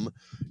Them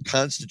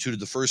constituted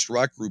the first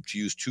rock group to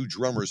use 2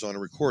 drummers on a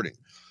recording.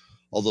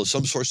 Although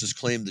some sources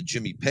claim that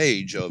Jimmy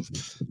Page of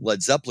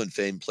Led Zeppelin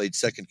fame played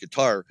second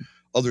guitar,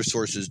 other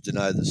sources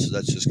deny this. So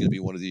that's just going to be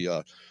one of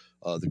the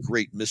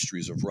great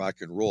mysteries of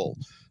rock and roll.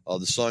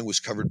 The song was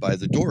covered by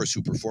The Doors,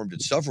 who performed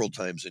it several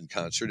times in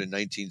concert in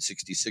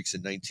 1966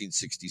 and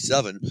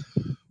 1967,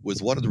 with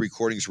one of the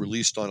recordings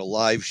released on a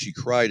live She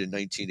Cried in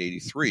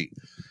 1983.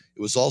 It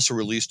was also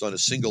released on a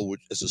single,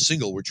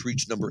 which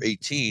reached number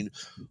 18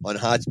 on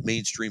Hot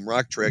Mainstream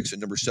Rock Tracks and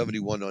number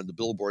 71 on the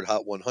Billboard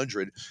Hot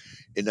 100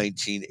 in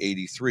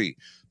 1983.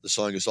 The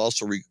song is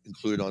also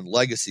included on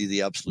Legacy,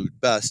 The Absolute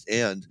Best,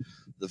 and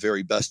The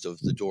Very Best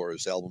of The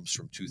Doors, albums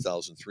from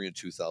 2003 and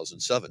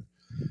 2007.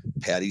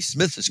 Patti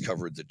Smith has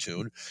covered the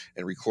tune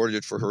and recorded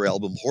it for her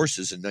album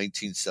Horses in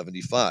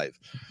 1975.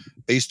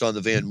 Based on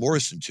the Van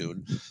Morrison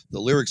tune,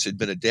 the lyrics had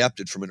been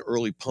adapted from an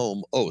early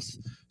poem, Oath.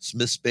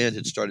 Smith's band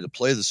had started to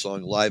play the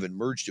song live and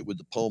merged it with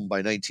the poem by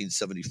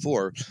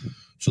 1974,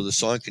 so the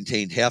song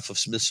contained half of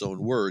Smith's own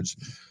words.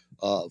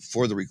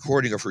 For the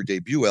recording of her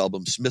debut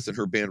album, Smith and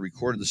her band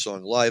recorded the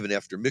song live, and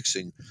after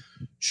mixing,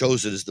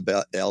 chose it as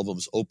the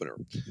album's opener.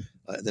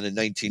 Then in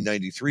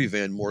 1993,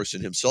 Van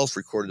Morrison himself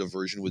recorded a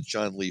version with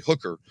John Lee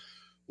Hooker,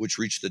 which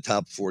reached the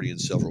top 40 in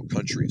several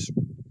countries.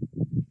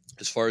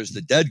 As far as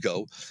the Dead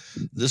go,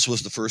 this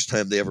was the first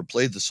time they ever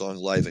played the song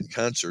live in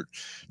concert.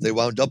 They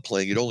wound up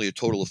playing it only a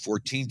total of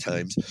 14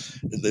 times,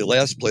 and they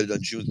last played it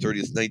on June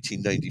 30th,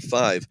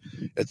 1995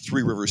 at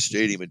Three Rivers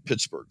Stadium in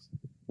Pittsburgh.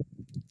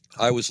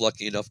 I was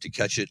lucky enough to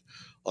catch it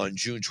on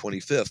June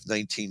 25th,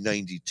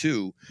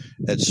 1992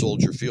 at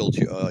Soldier Field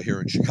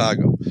here in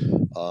Chicago.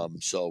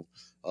 So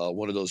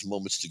one of those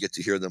moments to get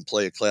to hear them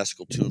play a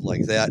classical tune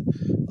like that,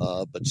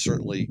 but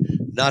certainly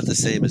not the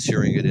same as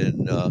hearing it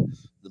in the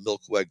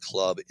Melk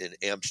Club in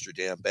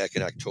Amsterdam back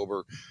in October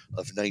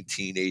of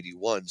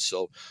 1981.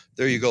 So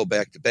there you go,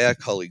 back to back,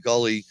 Hully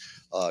Gully,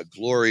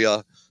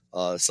 Gloria,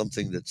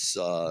 something that's,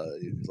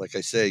 like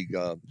I say,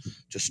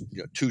 just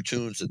two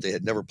tunes that they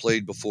had never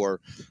played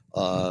before,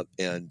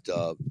 and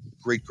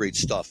great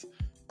stuff.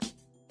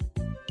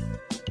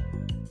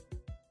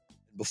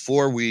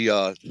 Before we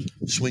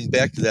swing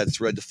back to that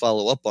thread to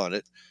follow up on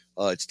it,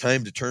 it's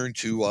time to turn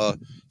to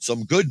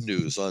some good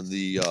news on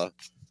the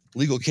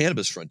legal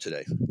cannabis front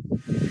today.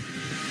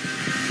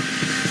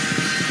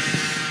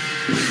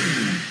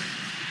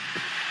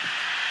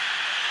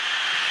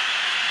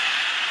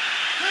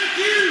 Thank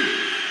you,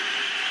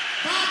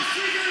 Bob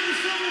Seger and the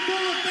Silver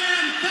Bullet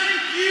Band.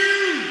 Thank you.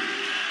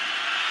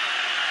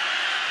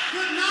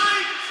 Good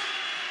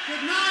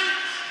night,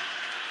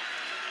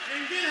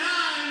 and get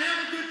high and have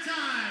a good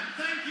time.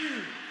 Thank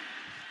you.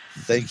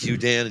 Thank you,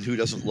 Dan, and who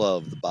doesn't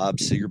love the Bob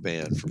Seger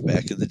Band from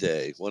back in the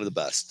day? One of the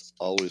best,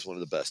 always one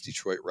of the best,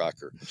 Detroit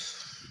rocker.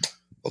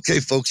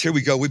 Okay, folks, here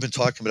we go. We've been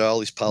talking about all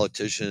these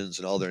politicians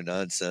and all their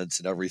nonsense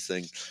and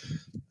everything.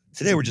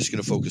 Today, we're just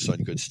going to focus on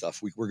good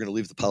stuff. We're going to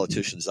leave the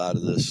politicians out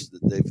of this.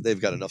 They've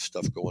got enough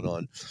stuff going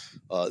on.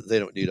 They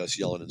don't need us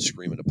yelling and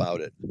screaming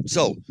about it.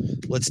 So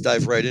let's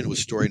dive right in with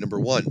story number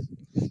one.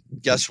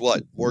 Guess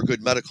what? More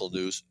good medical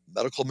news.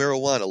 Medical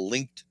marijuana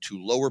linked to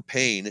lower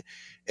pain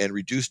and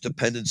reduced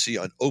dependency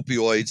on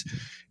opioids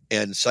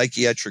and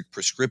psychiatric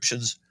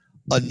prescriptions.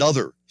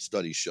 Another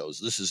study shows.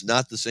 This is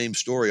not the same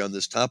story on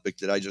this topic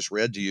that I just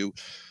read to you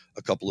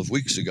a couple of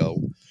weeks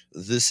ago.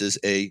 This is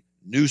a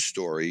new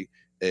story,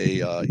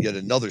 yet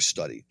another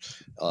study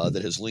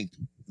that has linked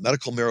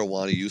medical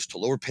marijuana use to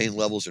lower pain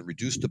levels and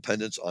reduced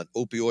dependence on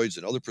opioids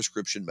and other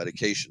prescription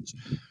medications.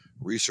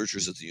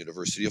 Researchers at the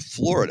University of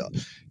Florida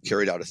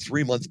carried out a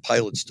 3-month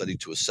pilot study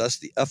to assess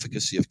the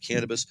efficacy of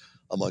cannabis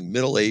among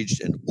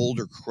middle-aged and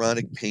older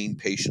chronic pain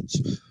patients.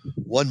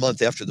 1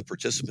 month after the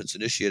participants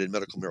initiated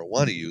medical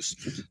marijuana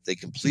use, they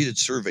completed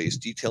surveys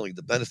detailing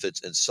the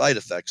benefits and side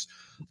effects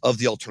of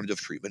the alternative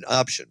treatment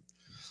option.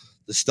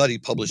 The study,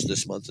 published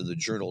this month in the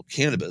journal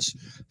Cannabis,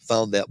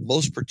 found that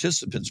most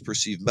participants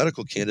perceive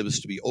medical cannabis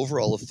to be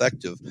overall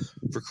effective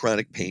for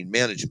chronic pain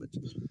management.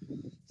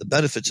 The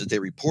benefits that they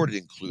reported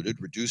included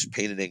reduced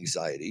pain and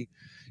anxiety,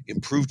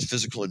 improved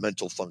physical and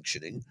mental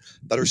functioning,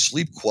 better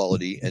sleep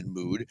quality and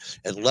mood,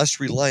 and less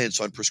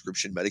reliance on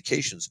prescription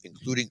medications,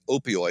 including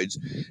opioids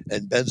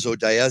and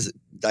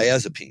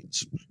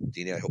benzodiazepines.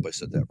 Deanie, I hope I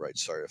said that right.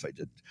 Sorry if I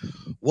didn't.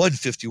 One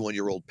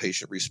 51-year-old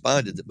patient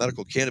responded that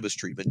medical cannabis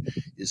treatment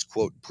is,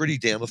 quote, pretty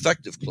damn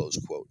effective, close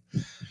quote.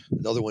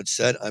 Another one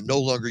said, I'm no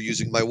longer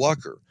using my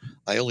walker.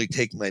 I only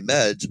take my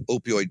meds,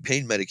 opioid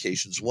pain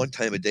medications, 1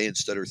 time a day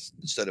instead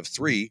of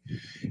 3,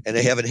 and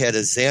I haven't had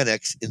a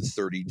Xanax in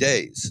 30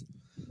 days.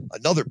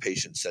 Another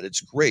patient said,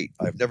 it's great.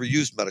 I've never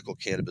used medical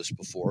cannabis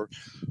before.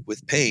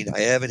 With pain,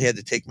 I haven't had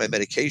to take my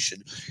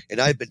medication, and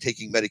I've been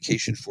taking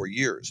medication for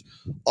years.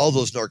 All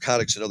those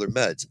narcotics and other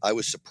meds. I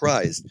was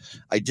surprised.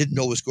 I didn't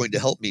know it was going to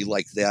help me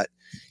like that.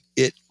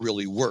 It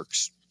really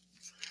works.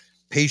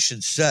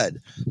 Patients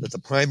said that the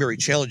primary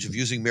challenge of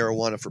using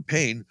marijuana for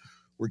pain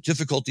were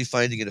difficulty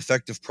finding an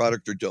effective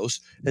product or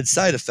dose and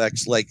side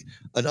effects like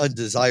an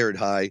undesired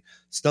high,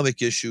 stomach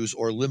issues,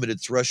 or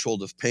limited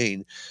threshold of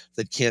pain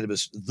that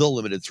cannabis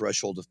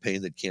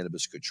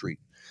could treat.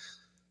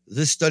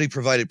 This study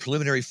provided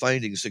preliminary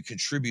findings that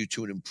contribute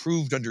to an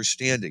improved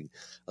understanding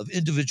of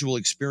individual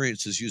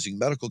experiences using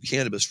medical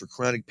cannabis for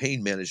chronic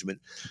pain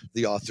management,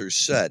 the authors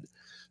said.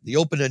 The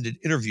open-ended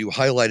interview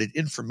highlighted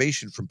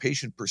information from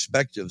patient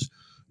perspectives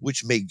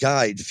which may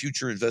guide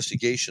future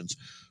investigations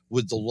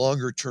with the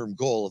longer-term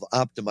goal of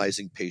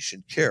optimizing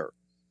patient care.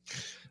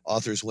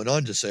 Authors went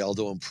on to say,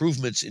 although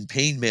improvements in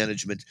pain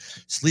management,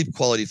 sleep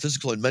quality,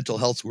 physical and mental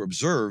health were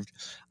observed,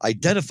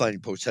 identifying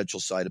potential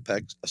side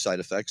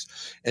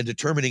effects, and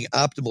determining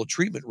optimal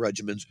treatment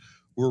regimens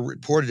were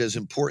reported as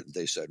important,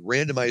 they said.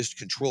 Randomized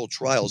controlled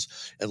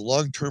trials and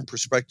long-term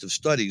prospective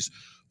studies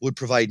would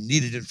provide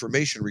needed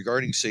information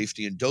regarding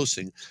safety and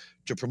dosing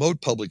to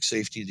promote public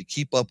safety and to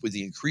keep up with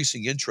the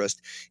increasing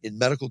interest in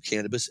medical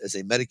cannabis as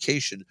a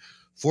medication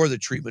for the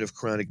treatment of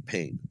chronic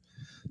pain.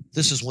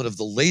 This is one of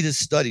the latest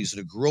studies in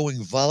a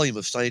growing volume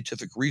of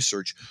scientific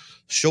research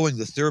showing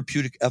the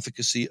therapeutic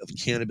efficacy of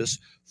cannabis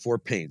for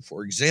pain.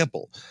 For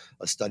example,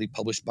 a study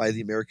published by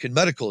the American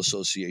Medical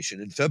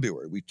Association in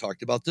February, we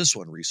talked about this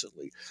one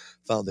recently,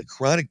 found that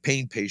chronic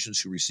pain patients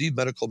who received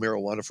medical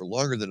marijuana for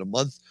longer than a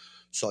month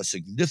saw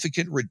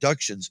significant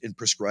reductions in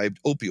prescribed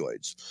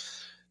opioids.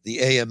 The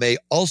AMA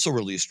also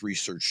released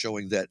research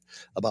showing that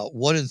about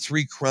 1 in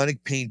 3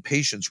 chronic pain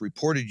patients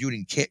reported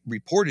using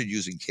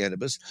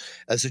cannabis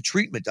as a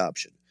treatment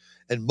option,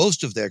 and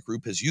most of that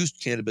group has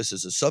used cannabis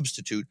as a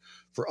substitute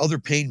for other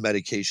pain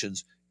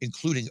medications,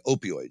 including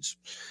opioids.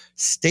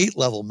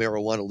 State-level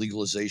marijuana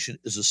legalization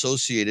is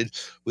associated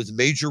with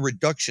major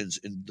reductions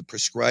in the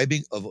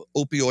prescribing of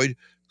opioid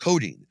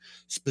codeine,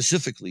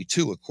 specifically,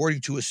 too, according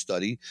to a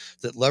study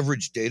that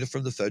leveraged data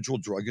from the Federal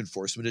Drug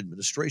Enforcement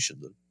Administration,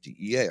 the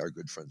DEA, our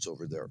good friends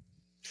over there.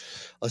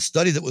 A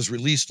study that was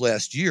released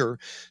last year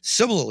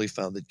similarly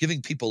found that giving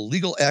people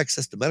legal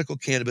access to medical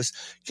cannabis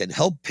can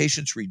help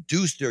patients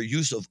reduce their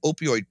use of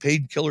opioid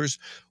painkillers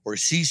or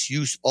cease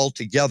use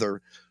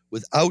altogether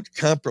without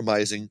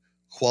compromising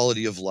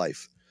quality of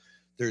life.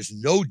 There's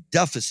no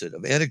deficit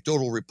of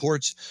anecdotal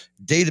reports,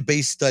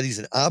 database studies,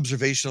 and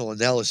observational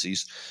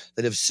analyses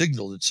that have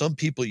signaled that some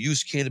people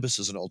use cannabis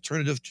as an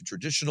alternative to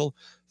traditional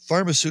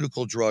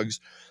pharmaceutical drugs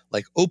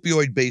like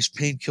opioid-based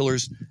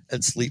painkillers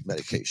and sleep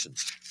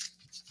medications.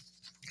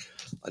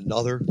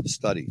 Another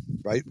study,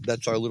 right?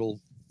 That's our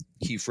little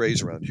key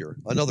phrase around here.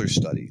 Another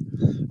study,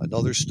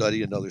 another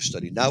study, another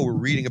study. Now we're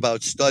reading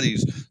about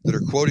studies that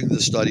are quoting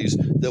the studies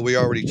that we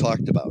already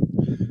talked about.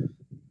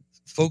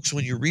 Folks,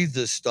 when you read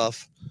this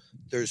stuff,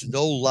 there's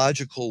no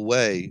logical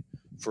way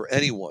for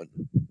anyone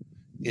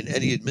in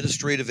any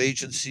administrative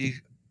agency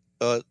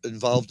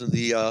involved in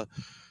the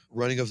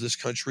running of this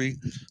country,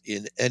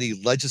 in any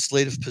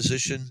legislative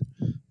position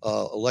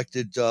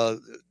elected to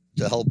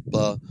help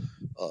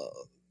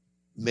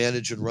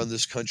manage and run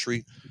this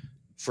country,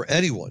 for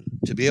anyone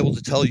to be able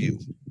to tell you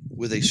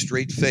with a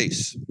straight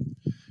face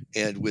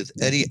and with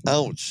any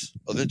ounce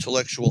of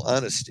intellectual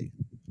honesty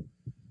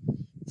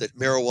that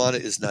marijuana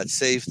is not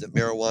safe, that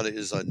marijuana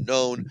is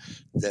unknown,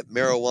 that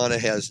marijuana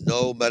has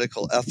no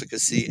medical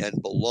efficacy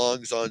and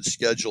belongs on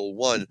Schedule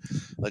 1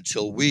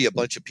 until we, a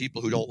bunch of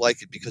people who don't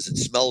like it because it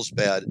smells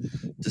bad,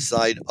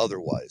 decide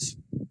otherwise.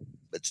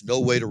 That's no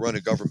way to run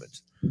a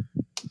government.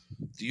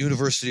 The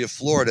University of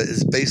Florida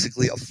is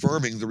basically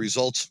affirming the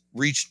results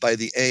reached by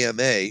the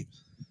AMA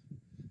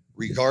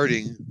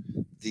regarding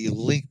the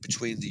link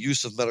between the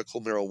use of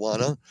medical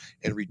marijuana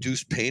and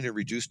reduced pain and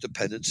reduced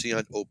dependency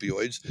on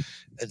opioids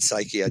and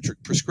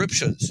psychiatric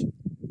prescriptions.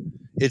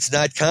 It's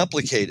not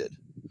complicated.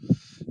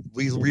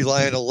 We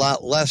rely on a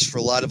lot less for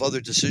a lot of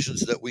other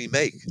decisions that we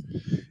make.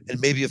 And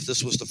maybe if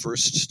this was the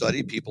first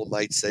study, people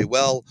might say,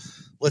 well,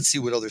 let's see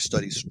what other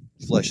studies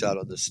flesh out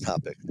on this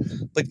topic.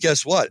 But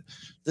guess what?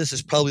 This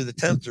is probably the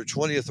 10th or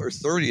 20th or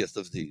 30th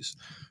of these.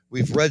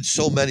 We've read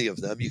so many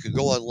of them. You can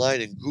go online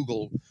and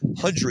Google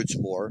hundreds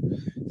more.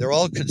 They're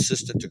all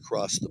consistent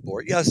across the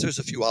board. Yes, there's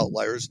a few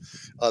outliers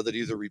that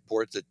either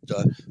report that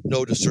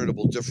no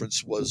discernible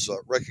difference was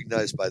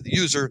recognized by the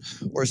user,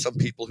 or some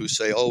people who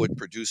say, oh, it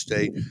produced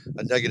a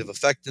negative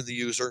effect in the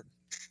user.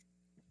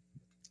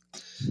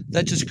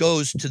 That just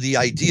goes to the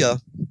idea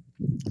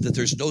that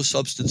there's no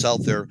substance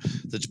out there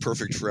that's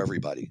perfect for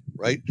everybody,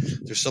 right?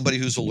 There's somebody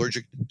who's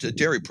allergic to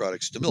dairy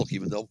products, to milk,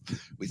 even though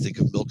we think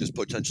of milk as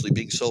potentially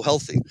being so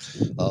healthy.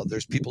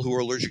 There's people who are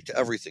allergic to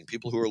everything,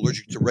 people who are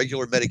allergic to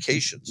regular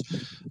medications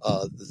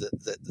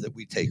that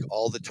we take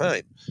all the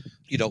time.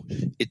 You know,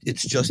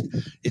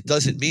 it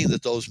doesn't mean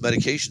that those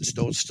medications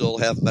don't still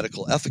have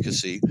medical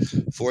efficacy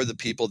for the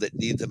people that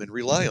need them and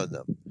rely on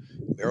them.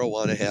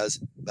 Marijuana has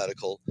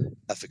medical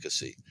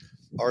efficacy.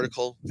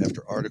 Article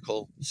after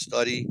article,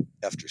 study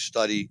after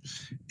study,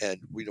 and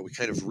we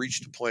kind of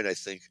reached a point, I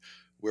think,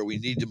 where we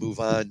need to move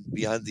on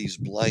beyond these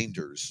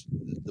blinders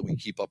that we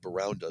keep up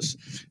around us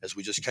as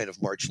we just kind of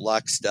march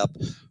lockstep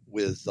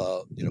with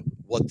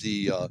what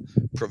the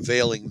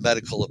prevailing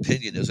medical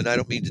opinion is. And I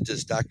don't mean to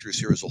diss doctors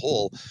here as a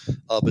whole,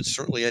 but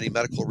certainly any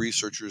medical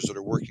researchers that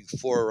are working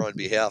for or on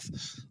behalf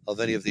of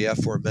any of the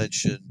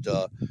aforementioned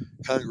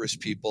Congress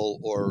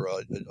people or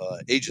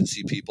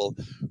agency people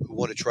who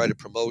want to try to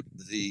promote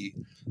the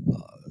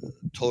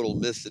total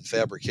myth and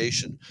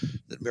fabrication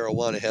that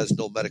marijuana has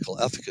no medical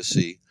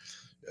efficacy.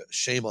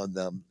 Shame on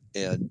them,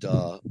 and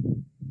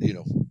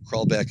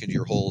crawl back into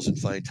your holes and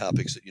find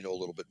topics that you know a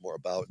little bit more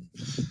about, and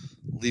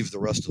leave the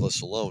rest of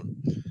us alone.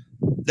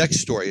 Next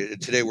story.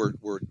 Today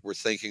we're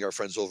thanking our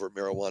friends over at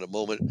Marijuana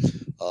Moment.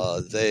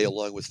 They,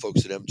 along with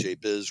folks at MJ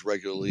Biz,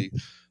 regularly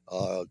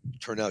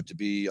turn out to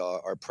be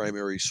our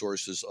primary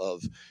sources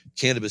of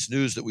cannabis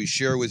news that we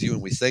share with you,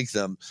 and we thank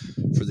them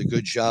for the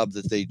good job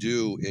that they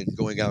do in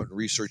going out and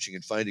researching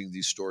and finding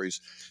these stories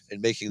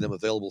and making them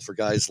available for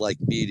guys like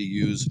me to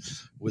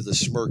use with a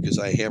smirk as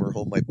I hammer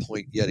home my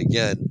point yet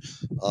again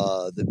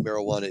that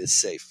marijuana is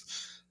safe.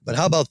 But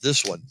how about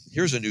this one?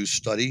 Here's a new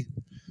study.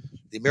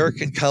 The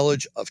American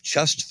College of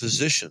Chest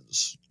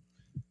Physicians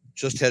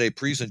just had a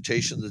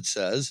presentation that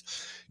says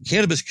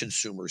cannabis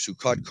consumers who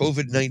caught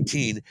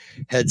COVID-19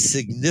 had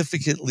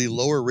significantly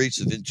lower rates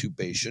of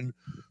intubation,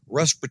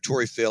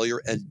 respiratory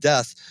failure, and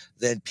death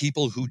than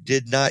people who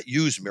did not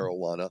use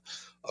marijuana,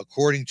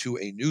 according to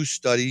a new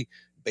study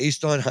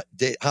based on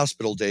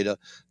hospital data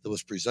that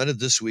was presented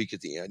this week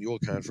at the annual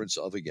conference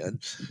of, again,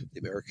 the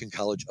American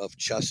College of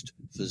Chest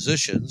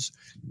Physicians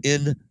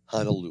in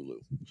Honolulu.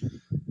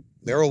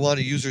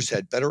 Marijuana users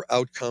had better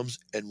outcomes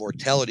and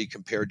mortality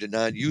compared to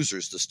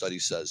non-users, the study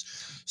says,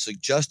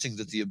 suggesting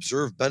that the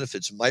observed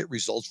benefits might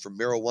result from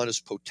marijuana's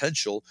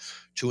potential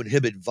to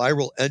inhibit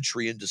viral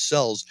entry into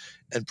cells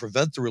and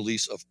prevent the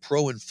release of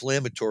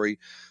pro-inflammatory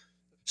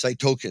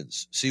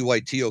cytokines,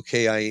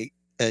 cytokines.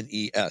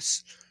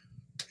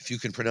 If you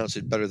can pronounce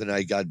it better than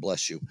I, God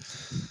bless you.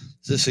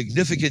 The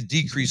significant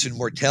decrease in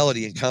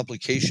mortality and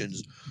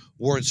complications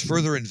warrants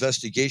further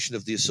investigation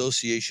of the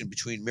association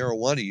between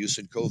marijuana use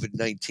and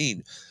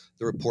COVID-19,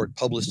 the report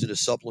published in a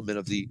supplement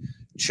of the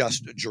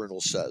Chest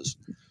Journal says.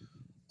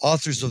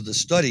 Authors of the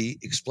study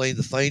explained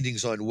the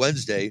findings on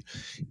Wednesday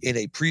in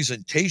a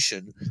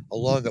presentation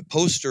along a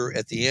poster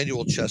at the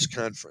annual Chest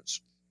Conference.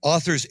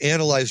 Authors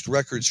analyzed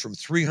records from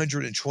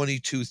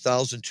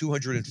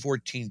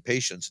 322,214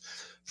 patients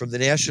from the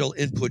National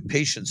Input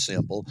Patient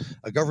Sample,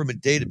 a government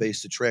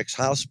database that tracks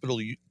hospital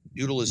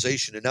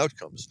utilization and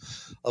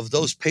outcomes. Of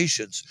those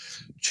patients,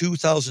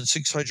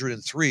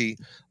 2,603,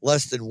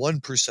 less than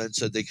 1%,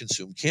 said they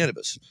consumed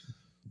cannabis.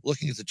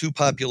 Looking at the two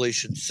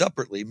populations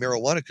separately,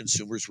 marijuana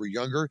consumers were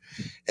younger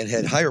and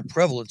had higher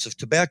prevalence of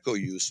tobacco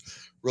use,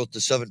 wrote the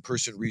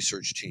 7-person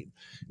research team.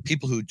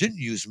 People who didn't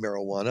use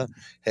marijuana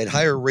had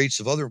higher rates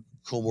of other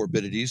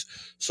comorbidities,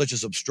 such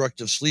as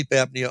obstructive sleep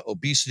apnea,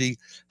 obesity,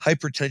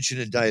 hypertension,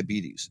 and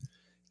diabetes.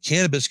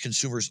 Cannabis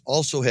consumers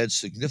also had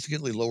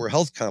significantly lower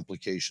health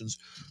complications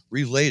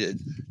related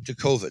to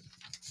COVID.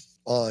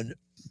 On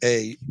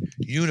a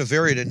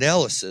univariate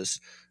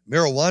analysis,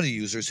 marijuana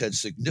users had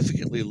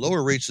significantly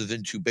lower rates of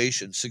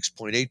intubation,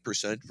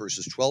 6.8%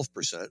 versus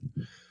 12%,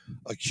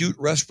 acute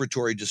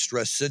respiratory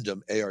distress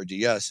syndrome,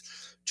 ARDS,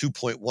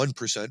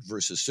 2.1%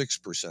 versus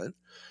 6%,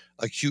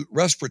 acute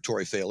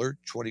respiratory failure,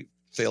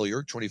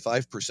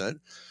 25%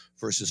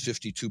 versus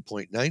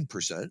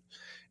 52.9%,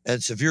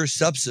 and severe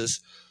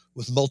sepsis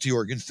with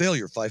multi-organ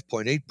failure,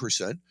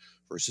 5.8%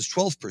 versus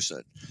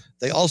 12%.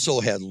 They also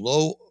had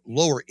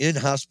lower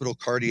in-hospital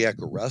cardiac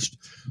arrest,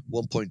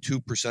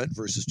 1.2%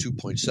 versus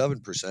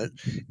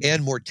 2.7%,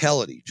 and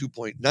mortality,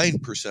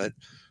 2.9%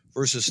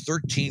 versus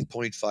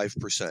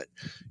 13.5%.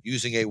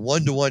 Using a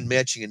one-to-one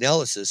matching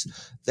analysis,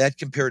 that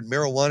compared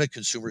marijuana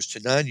consumers to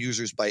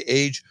non-users by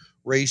age,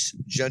 race,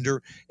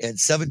 gender, and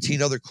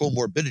 17 other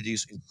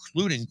comorbidities,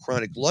 including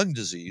chronic lung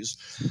disease.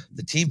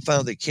 The team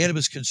found that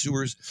cannabis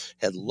consumers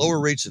had lower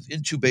rates of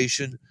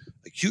intubation,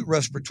 acute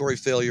respiratory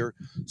failure,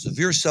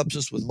 severe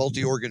sepsis with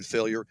multi-organ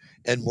failure,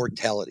 and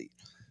mortality.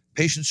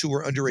 Patients who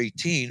were under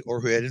 18 or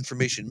who had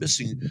information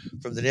missing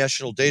from the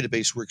national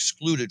database were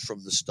excluded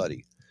from the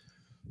study.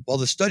 While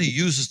the study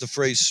uses the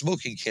phrase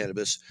smoking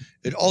cannabis,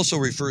 it also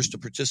refers to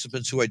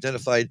participants who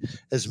identified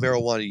as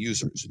marijuana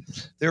users.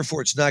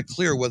 Therefore, it's not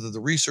clear whether the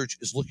research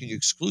is looking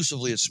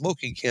exclusively at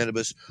smoking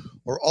cannabis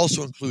or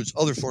also includes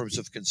other forms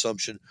of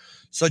consumption,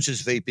 such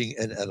as vaping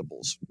and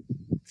edibles.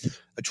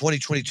 A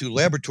 2022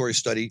 laboratory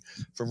study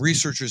from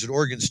researchers at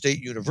Oregon State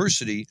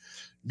University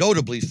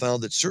notably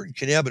found that certain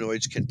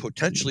cannabinoids can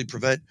potentially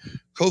prevent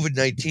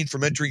COVID-19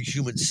 from entering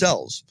human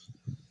cells.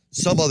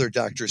 Some other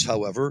doctors,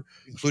 however,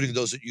 including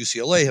those at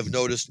UCLA, have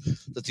noticed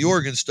that the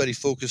Oregon study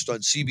focused on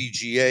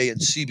CBGA and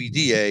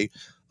CBDA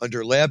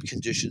under lab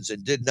conditions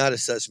and did not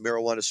assess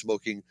marijuana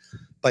smoking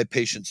by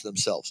patients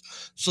themselves.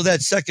 So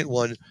that second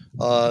one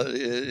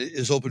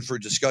is open for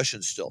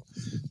discussion still.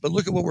 But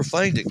look at what we're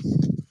finding.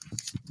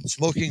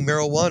 Smoking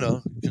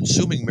marijuana,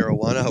 consuming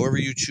marijuana, however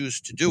you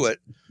choose to do it,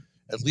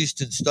 at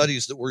least in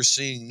studies that we're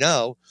seeing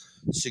now,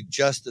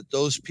 suggest that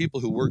those people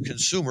who were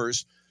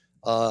consumers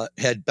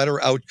had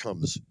better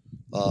outcomes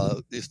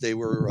if they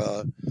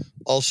were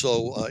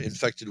also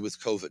infected with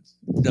COVID.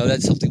 Now,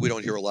 that's something we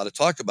don't hear a lot of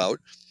talk about,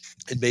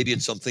 and maybe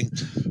it's something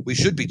we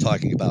should be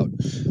talking about.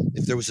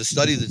 If there was a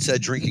study that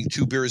said drinking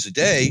 2 beers a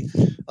day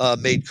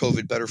made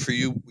COVID better for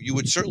you, you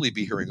would certainly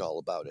be hearing all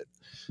about it.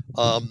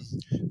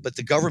 But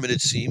the government,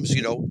 it seems,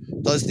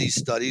 does these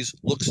studies,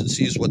 looks and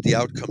sees what the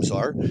outcomes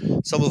are.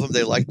 Some of them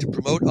they like to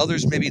promote,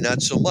 others maybe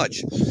not so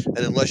much. And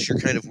unless you're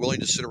kind of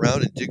willing to sit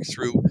around and dig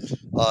through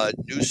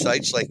news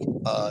sites like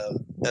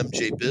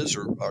MJ Biz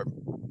or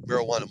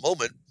Marijuana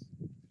Moment,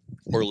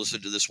 or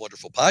listen to this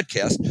wonderful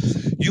podcast,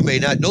 you may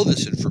not know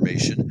this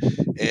information.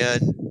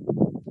 And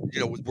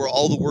we're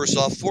all the worse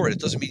off for it. It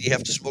doesn't mean you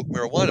have to smoke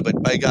marijuana,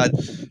 but by God,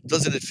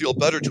 doesn't it feel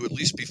better to at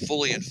least be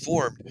fully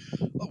informed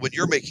when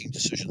you're making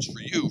decisions for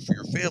you, for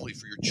your family,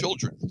 for your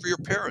children, for your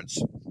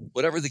parents,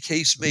 whatever the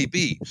case may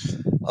be.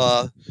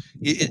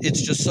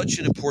 It's just such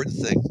an important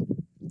thing.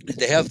 And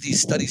to have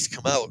these studies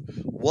come out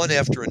one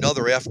after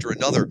another,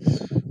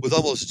 with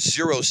almost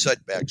zero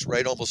setbacks,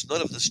 right? Almost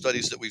none of the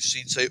studies that we've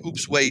seen say,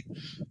 oops, wait,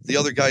 the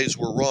other guys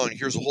were wrong.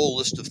 Here's a whole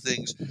list of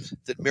things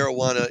that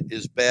marijuana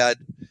is bad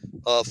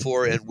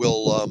for and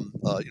will,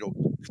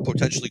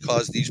 potentially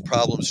cause these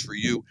problems for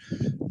you.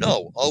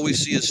 No, all we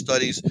see is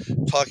studies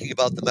talking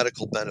about the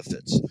medical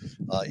benefits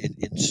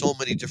in so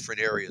many different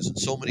areas, in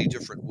so many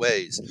different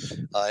ways.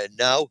 And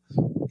now,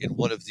 in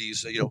one of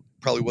these,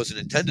 probably wasn't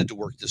intended to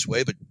work this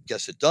way, but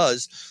guess it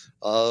does.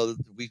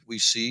 We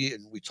see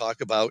and we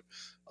talk about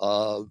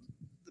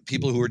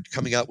people who are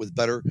coming out with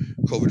better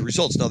COVID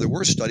results. Now, there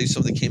were studies,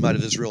 some that came out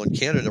of Israel and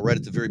Canada right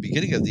at the very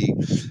beginning of the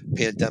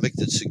pandemic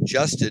that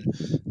suggested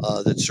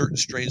that certain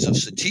strains of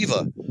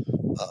sativa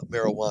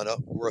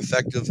marijuana were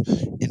effective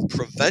in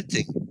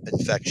preventing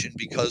infection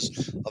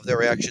because of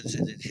their actions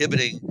in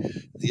inhibiting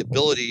the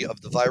ability of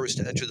the virus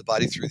to enter the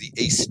body through the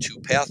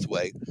ACE2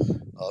 pathway,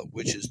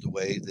 which is the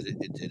way that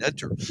it did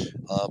enter.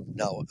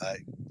 Now,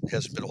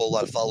 hasn't been a whole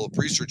lot of follow-up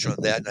research on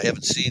that, and I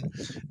haven't seen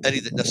any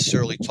that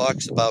necessarily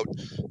talks about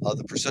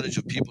the percentage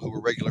of people who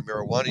were regular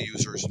marijuana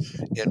users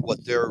and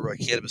what their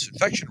cannabis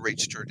infection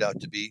rates turned out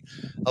to be.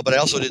 But I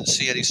also didn't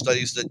see any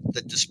studies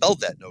that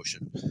dispelled that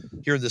notion.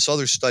 Here in this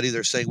other study,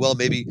 they're saying, well,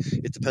 maybe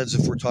it depends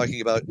if we're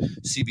talking about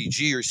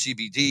CBG or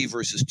CBD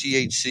versus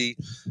THC.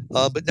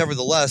 But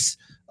nevertheless,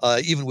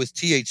 even with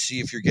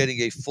THC, if you're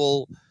getting a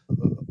full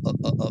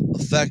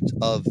effect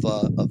of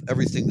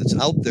everything that's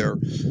out there,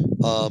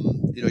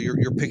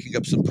 you're picking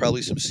up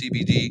probably some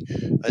CBD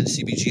and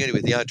CBG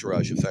anyway. The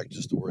entourage effect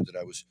is the word that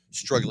I was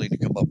struggling to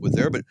come up with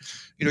there, but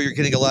you're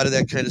getting a lot of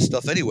that kind of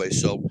stuff anyway.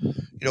 So,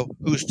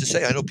 who's to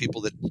say? I know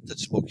people that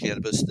smoke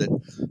cannabis that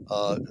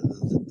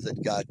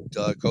got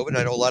COVID. And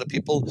I know a lot of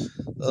people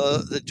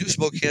that do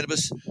smoke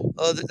cannabis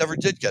that never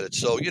did get it.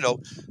 So,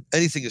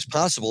 anything is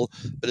possible.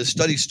 But as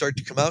studies start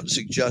to come out and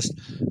suggest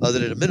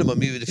that at a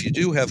minimum, even if you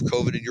do have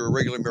COVID and you're a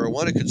regular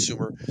marijuana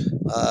consumer,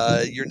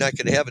 you're not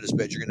going to have it as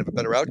bad. You're going to have a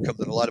better outcome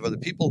than a lot of other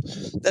people.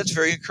 That's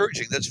very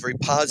encouraging. That's very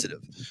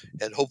positive.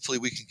 And hopefully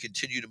we can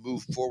continue to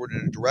move forward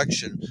in a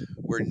direction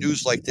where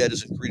news like that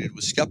isn't greeted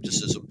with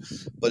skepticism,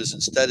 but is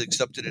instead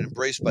accepted and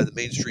embraced by the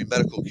mainstream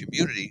medical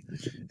community.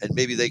 And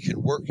maybe they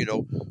can work,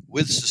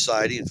 with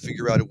society and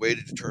figure out a way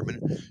to determine,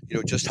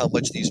 just how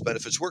much these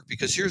benefits work.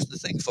 Because here's the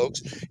thing,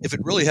 folks, if it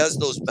really has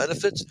those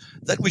benefits,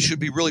 then we should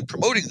be really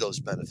promoting those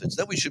benefits.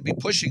 Then we should be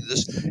pushing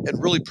this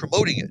and really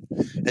promoting it.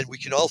 And we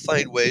can all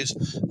find ways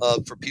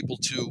for people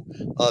to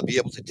be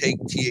able to take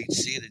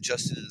THC and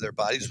ingest it into their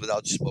bodies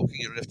without smoking.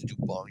 You don't have to do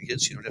bong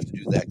hits. You don't have to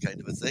do that kind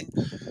of a thing.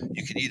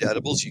 You can eat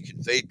edibles. You can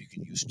vape. You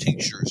can use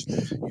tinctures.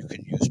 You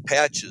can use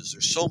patches.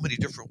 There's so many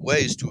different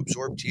ways to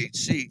absorb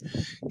THC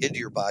into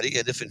your body.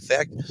 And if, in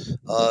fact,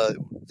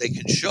 they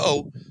can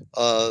show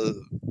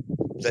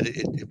that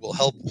it will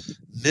help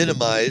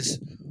minimize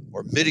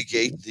or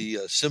mitigate the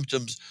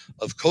symptoms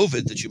of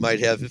COVID that you might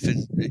have if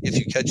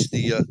you catch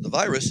the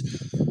virus,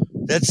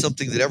 that's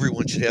something that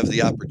everyone should have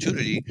the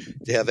opportunity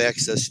to have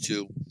access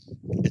to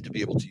and to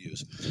be able to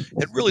use.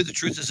 And really, the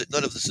truth is that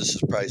none of this is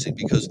surprising,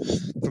 because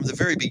from the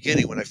very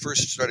beginning, when I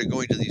first started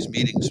going to these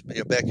meetings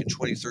back in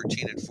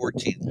 2013 and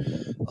 14,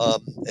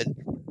 and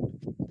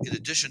in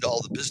addition to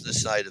all the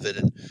business side of it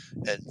and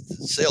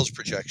sales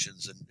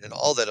projections and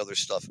all that other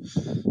stuff,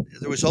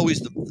 there was always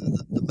the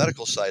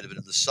medical side of it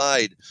and the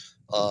side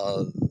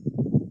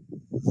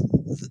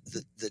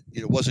that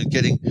wasn't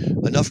getting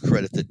enough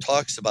credit, that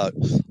talks about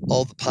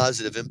all the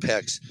positive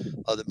impacts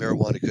that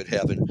marijuana could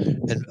have.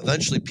 And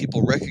eventually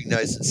people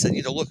recognized and said,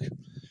 look,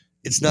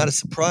 it's not a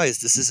surprise.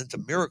 This isn't a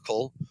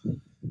miracle,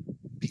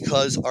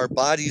 because our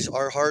bodies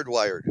are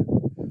hardwired.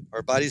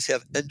 Our bodies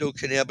have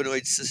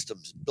endocannabinoid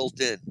systems built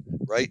in,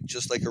 right?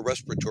 Just like a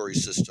respiratory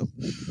system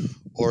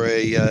or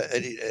a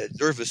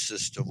nervous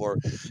system, or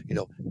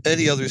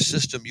any other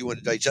system you want,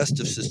 a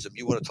digestive system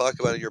you want to talk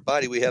about in your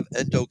body. We have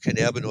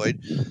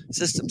endocannabinoid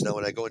systems. Now,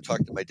 when I go and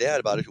talk to my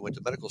dad about it, who went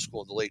to medical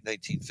school in the late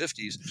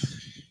 1950s,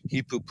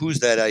 he poo-poos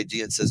that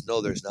idea and says,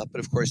 no, there's not. But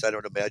of course, I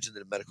don't imagine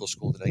that in medical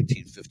school in the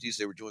 1950s,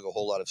 they were doing a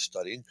whole lot of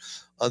studying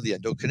on the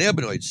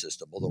endocannabinoid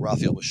system, although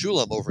Raphael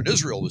Mechoulam over in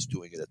Israel was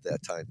doing it at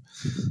that time.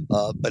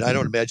 But I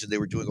don't imagine they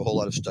were doing a whole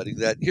lot of studying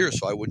that here.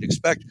 So I wouldn't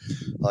expect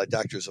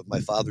doctors of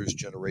my father's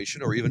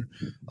generation, or even,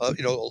 a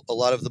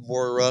lot of the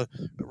more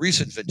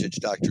recent vintage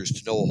doctors,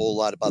 to know a whole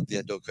lot about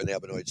the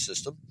endocannabinoid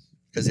system,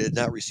 because they had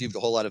not received a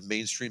whole lot of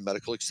mainstream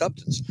medical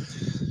acceptance.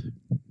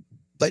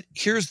 But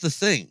here's the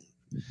thing.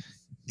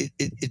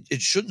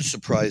 It shouldn't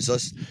surprise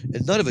us,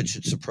 and none of it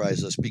should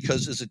surprise us,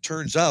 because as it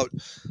turns out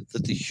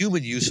that the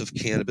human use of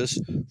cannabis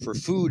for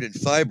food and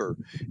fiber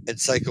and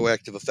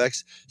psychoactive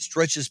effects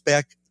stretches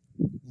back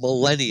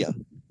millennia,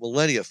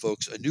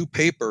 folks. A new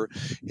paper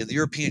in the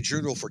European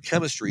Journal for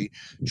Chemistry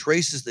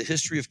traces the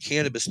history of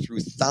cannabis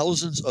through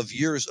thousands of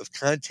years of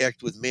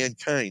contact with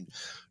mankind,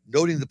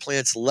 noting the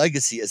plant's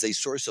legacy as a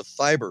source of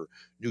fiber,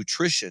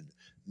 nutrition,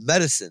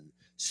 medicine,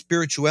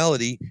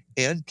 spirituality,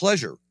 and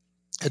pleasure.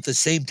 At the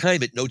same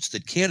time, it notes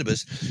that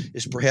cannabis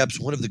is perhaps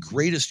one of the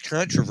greatest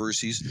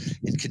controversies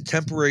in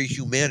contemporary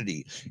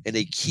humanity and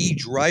a key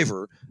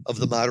driver of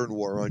the modern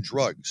war on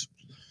drugs.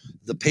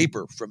 The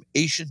paper, From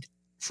Ancient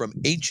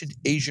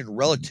Asian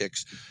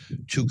Relics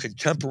to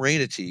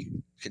Contemporaneity,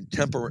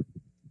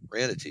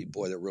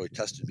 boy, that really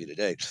tested me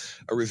today,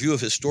 a review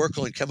of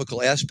historical and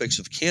chemical aspects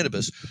of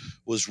cannabis,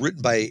 was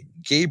written by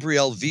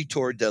Gabriel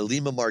Vitor de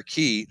Lima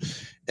Marquis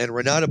and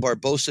Renata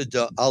Barbosa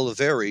de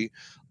Oliveri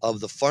of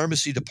the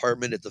Pharmacy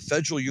Department at the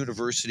Federal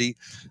University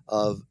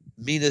of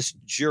Minas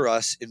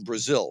Gerais in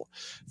Brazil.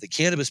 The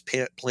cannabis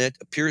plant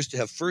appears to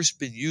have first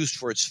been used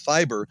for its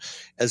fiber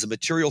as a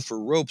material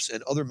for ropes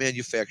and other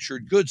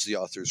manufactured goods, the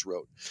authors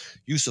wrote.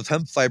 Use of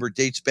hemp fiber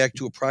dates back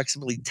to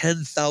approximately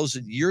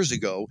 10,000 years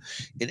ago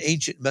in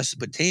ancient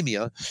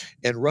Mesopotamia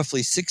and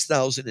roughly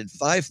 6,000 and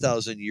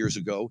 5,000 years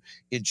ago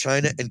in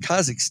China and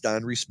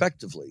Kazakhstan,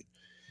 respectively.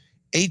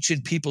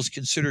 Ancient peoples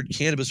considered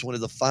cannabis one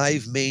of the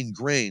 5 main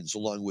grains,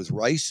 along with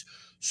rice,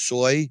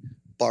 soy,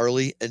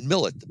 barley, and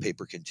millet, the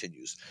paper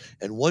continues.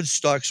 And once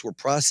stalks were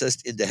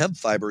processed into hemp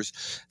fibers,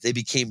 they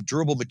became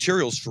durable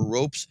materials for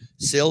ropes,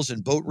 sails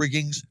and boat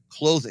riggings,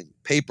 clothing,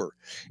 paper,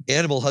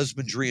 animal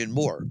husbandry, and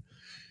more.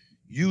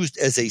 Used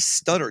as a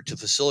stunner to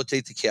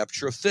facilitate the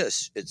capture of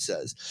fish, it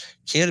says.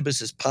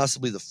 Cannabis is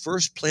possibly the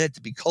first plant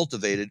to be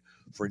cultivated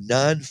for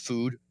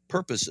non-food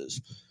purposes.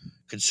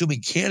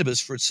 Consuming cannabis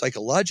for its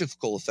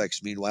psychological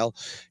effects, meanwhile,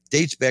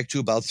 dates back to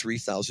about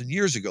 3,000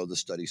 years ago, the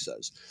study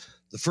says.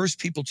 The first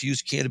people to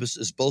use cannabis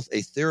as both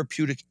a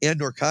therapeutic and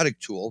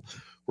narcotic tool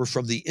were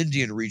from the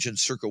Indian region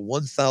circa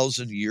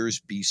 1,000 years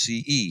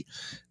BCE,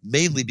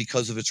 mainly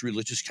because of its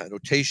religious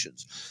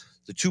connotations.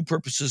 The two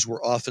purposes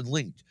were often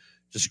linked.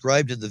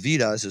 Described in the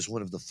Vedas as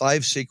one of the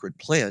 5 sacred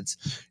plants,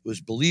 it was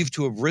believed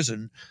to have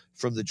risen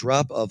from the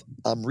drop of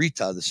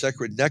Amrita, the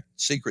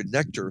sacred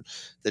nectar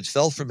that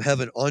fell from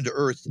heaven onto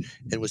earth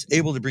and was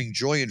able to bring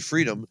joy and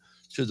freedom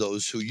to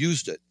those who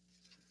used it.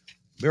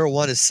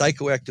 Marijuana's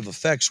psychoactive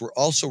effects were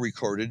also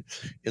recorded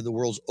in the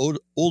world's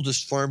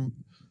oldest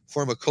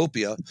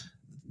pharmacopoeia,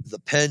 the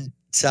Pen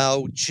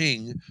Tao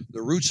Ching,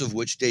 the roots of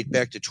which date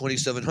back to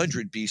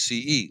 2700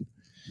 BCE.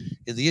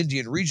 In the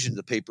Indian region,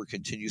 the paper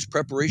continues,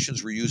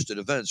 preparations were used at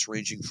events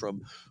ranging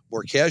from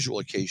more casual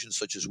occasions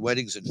such as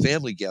weddings and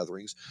family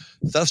gatherings,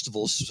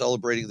 festivals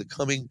celebrating the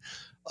coming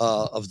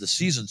of the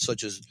season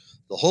such as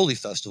the Holi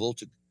Festival,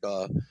 to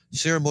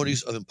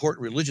ceremonies of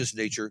important religious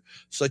nature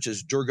such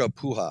as Durga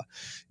Puja.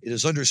 It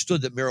is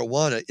understood that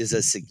marijuana is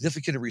as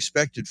significant and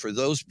respected for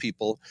those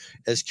people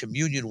as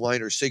communion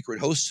wine or sacred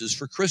hosts is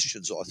for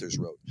Christians, authors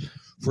wrote.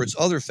 For its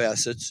other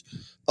facets,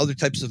 other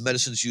types of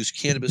medicines use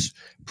cannabis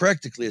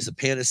practically as a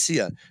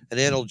panacea, an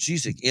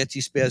analgesic,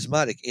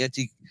 antispasmodic,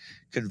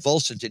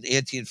 anticonvulsant, and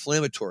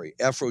anti-inflammatory,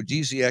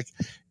 aphrodisiac,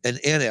 and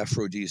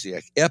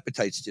anaphrodisiac,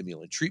 appetite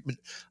stimulant, treatment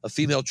of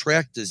female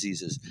tract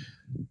diseases,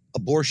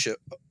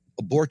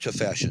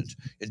 abortifacient,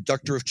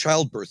 inductor of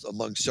childbirth,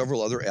 among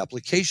several other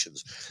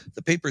applications.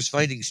 The paper's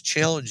findings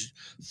challenged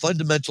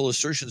fundamental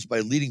assertions by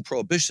leading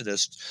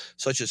prohibitionists,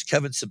 such as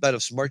Kevin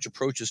Sabetoff's March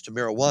approaches to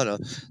marijuana,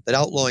 that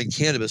outlawing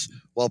cannabis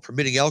while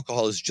permitting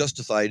alcohol is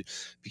justified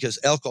because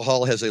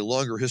alcohol has a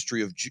longer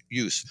history of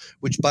use,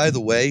 which, by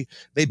the way,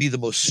 may be the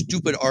most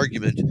stupid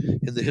argument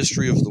in the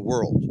history of the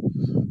world.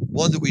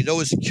 One that we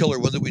know is a killer,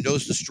 one that we know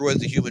has destroyed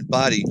the human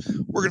body.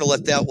 We're going to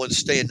let that one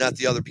stay and not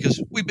the other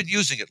because we've been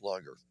using it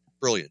longer.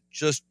 Brilliant,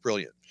 just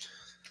brilliant.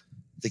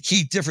 The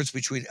key difference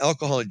between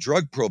alcohol and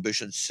drug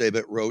prohibition,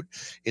 Sabet wrote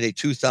in a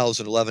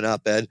 2011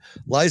 op-ed,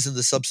 lies in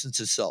the substance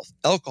itself.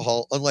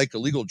 Alcohol, unlike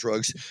illegal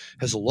drugs,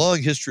 has a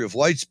long history of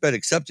widespread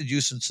accepted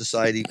use in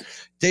society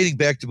dating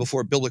back to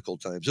before biblical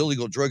times.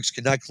 Illegal drugs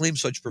cannot claim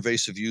such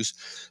pervasive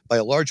use by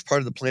a large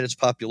part of the planet's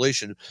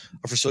population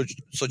for such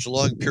a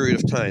long period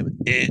of time.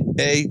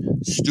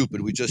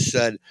 Stupid. We just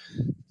said,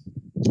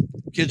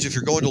 kids, if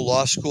you're going to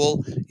law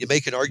school, you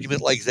make an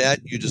argument like that,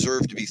 you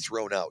deserve to be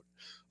thrown out.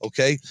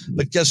 Okay?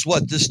 But guess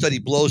what? This study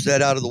blows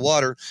that out of the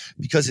water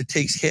because it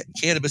takes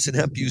cannabis and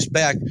hemp use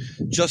back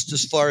just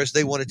as far as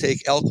they want to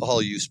take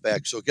alcohol use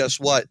back. So guess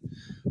what?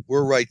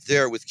 We're right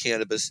there with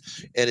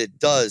cannabis, and it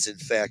does, in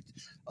fact,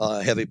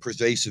 have a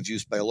pervasive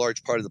use by a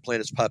large part of the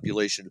planet's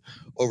population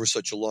over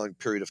such a long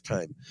period of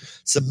time.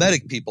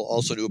 Semitic people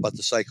also knew about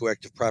the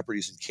psychoactive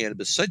properties in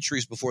cannabis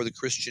centuries before the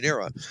Christian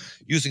era,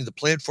 using the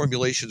plant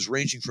formulations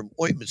ranging from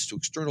ointments to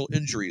external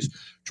injuries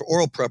to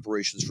oral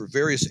preparations for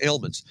various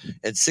ailments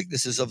and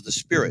sicknesses of the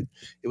spirit.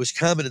 It was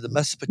common in the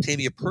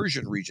Mesopotamia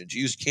Persian region to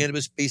use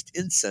cannabis-based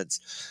incense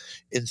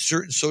in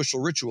certain social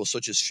rituals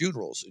such as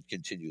funerals, it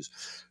continues,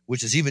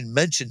 which is even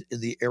mentioned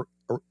in the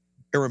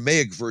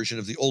Aramaic version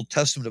of the Old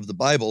Testament of the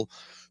Bible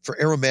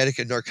for aromatic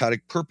and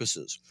narcotic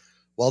purposes.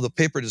 While the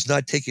paper does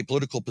not take a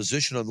political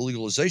position on the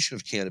legalization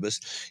of cannabis,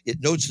 it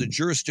notes that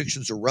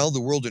jurisdictions around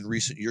the world in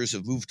recent years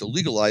have moved to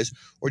legalize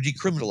or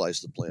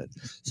decriminalize the plant,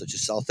 such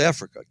as South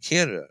Africa,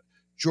 Canada,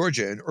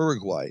 Georgia, and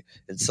Uruguay,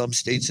 and some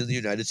states in the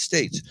United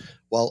States,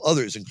 while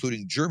others,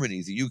 including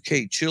Germany, the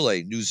UK,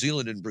 Chile, New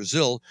Zealand, and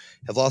Brazil,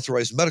 have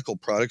authorized medical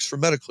products for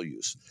medical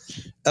use.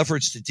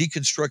 Efforts to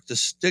deconstruct the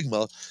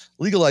stigma,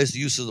 legalize the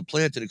use of the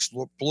plant, and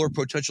explore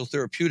potential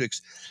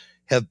therapeutics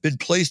have been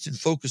placed in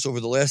focus over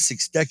the last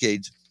 6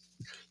 decades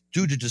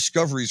due to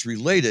discoveries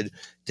related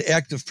to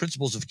active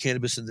principles of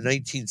cannabis in the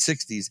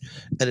 1960s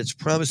and its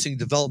promising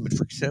development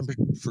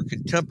for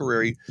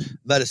contemporary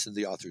medicine,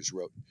 the authors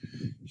wrote.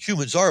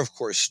 Humans are, of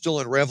course, still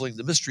unraveling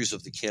the mysteries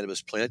of the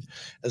cannabis plant,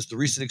 as the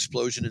recent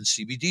explosion in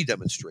CBD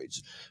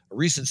demonstrates. A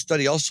recent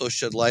study also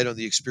shed light on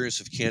the experience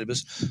of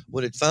cannabis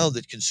when it found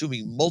that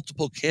consuming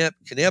multiple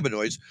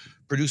cannabinoids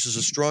produces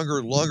a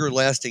stronger,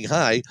 longer-lasting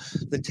high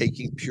than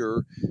taking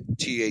pure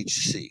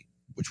THC,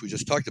 which we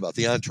just talked about,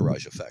 the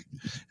entourage effect.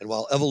 And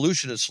while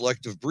evolution and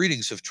selective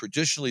breedings have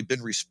traditionally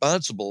been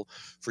responsible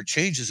for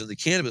changes in the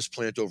cannabis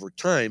plant over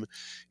time,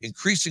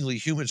 increasingly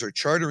humans are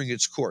charting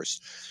its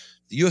course.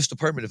 The U.S.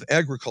 Department of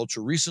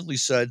Agriculture recently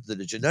said that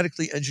a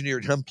genetically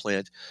engineered hemp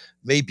plant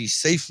may be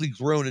safely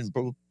grown and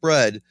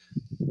bred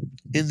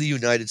in the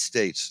United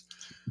States.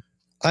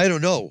 I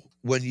don't know.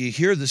 When you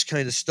hear this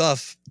kind of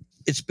stuff,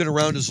 it's been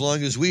around as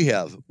long as we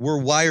have.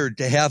 We're wired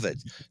to have it.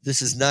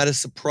 This is not a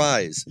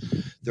surprise.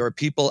 There are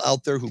people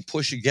out there who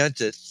push against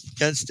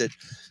it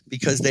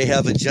because they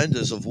have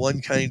agendas of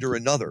one kind or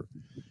another.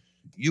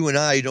 You and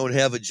I don't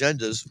have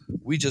agendas.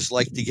 We just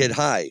like to get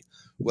high,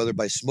 whether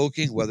by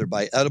smoking, whether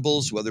by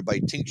edibles, whether by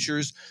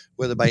tinctures,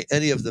 whether by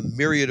any of the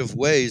myriad of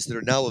ways that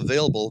are now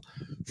available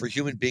for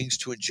human beings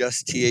to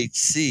ingest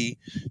THC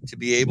to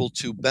be able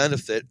to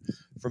benefit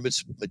from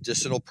its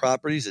medicinal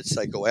properties, its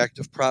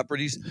psychoactive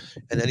properties,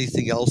 and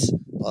anything else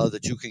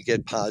that you can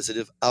get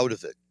positive out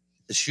of it.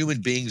 As human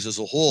beings as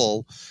a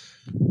whole,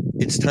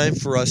 it's time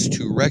for us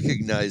to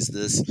recognize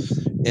this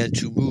and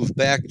to move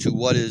back to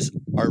what is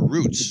our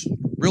roots,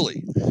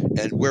 really,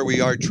 and where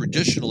we are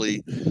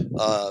traditionally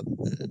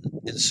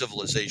in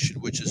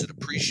civilization, which is an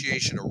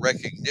appreciation, a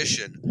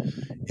recognition,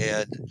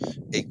 and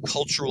a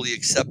culturally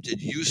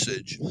accepted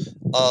usage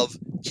of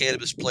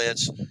cannabis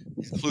plants,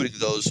 including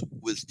those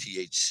with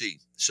THC.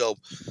 So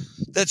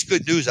that's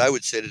good news, I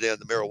would say, today on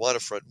the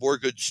marijuana front. More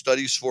good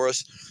studies for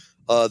us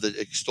that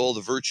extol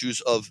the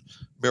virtues of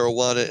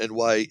marijuana and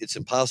why it's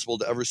impossible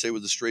to ever say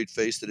with a straight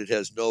face that it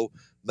has no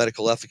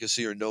medical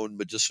efficacy or known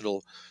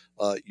medicinal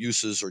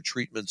uses or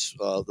treatments.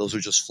 Those are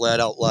just flat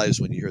out lies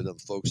when you hear them,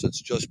 folks.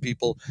 That's just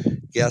people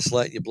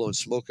gaslighting you, blowing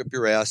smoke up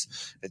your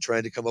ass, and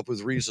trying to come up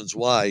with reasons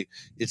why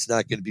it's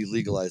not going to be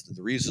legalized. And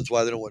the reasons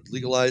why they don't want it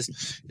legalized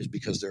is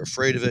because they're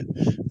afraid of it.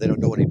 They don't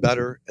know any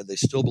better, and they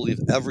still believe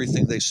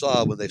everything they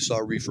saw when they saw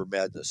Reefer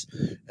Madness.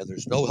 And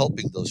there's no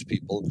helping those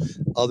people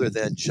other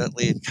than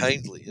gently and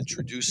kindly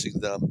introducing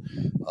them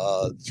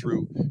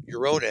through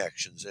your own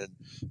actions and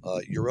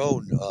your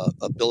own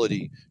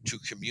ability to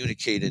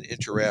communicate and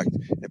interact,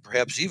 and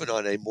perhaps even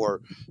on a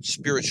more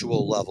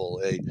spiritual level,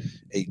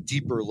 a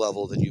deeper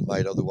level than you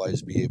might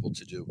otherwise be able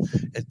to do.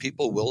 And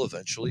people will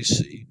eventually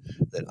see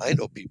that I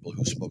know people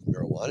who smoke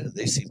marijuana and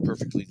they seem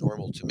perfectly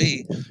normal to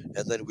me,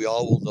 and then we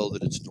all will know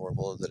that it's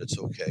normal and that it's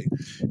okay,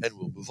 and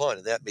we'll move on.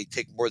 And that may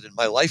take more than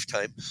my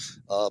lifetime,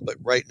 but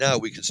right now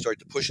we can start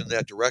to push in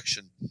that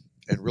direction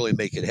and really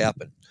make it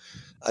happen.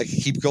 I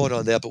can keep going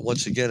on that, but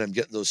once again, I'm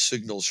getting those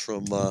signals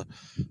from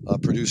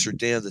producer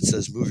Dan that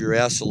says, move your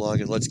ass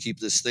along and let's keep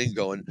this thing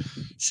going.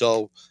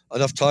 So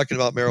enough talking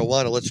about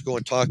marijuana. Let's go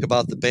and talk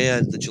about the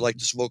band that you like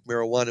to smoke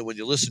marijuana when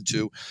you listen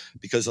to,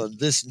 because on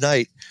this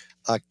night,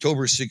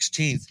 October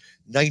 16th,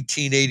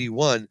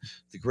 1981,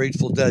 the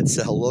Grateful Dead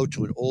said hello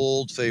to an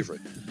old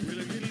favorite.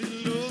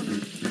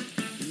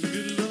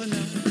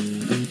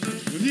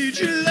 We need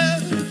your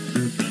love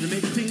to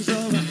make things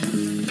all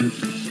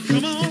right.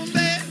 Come on.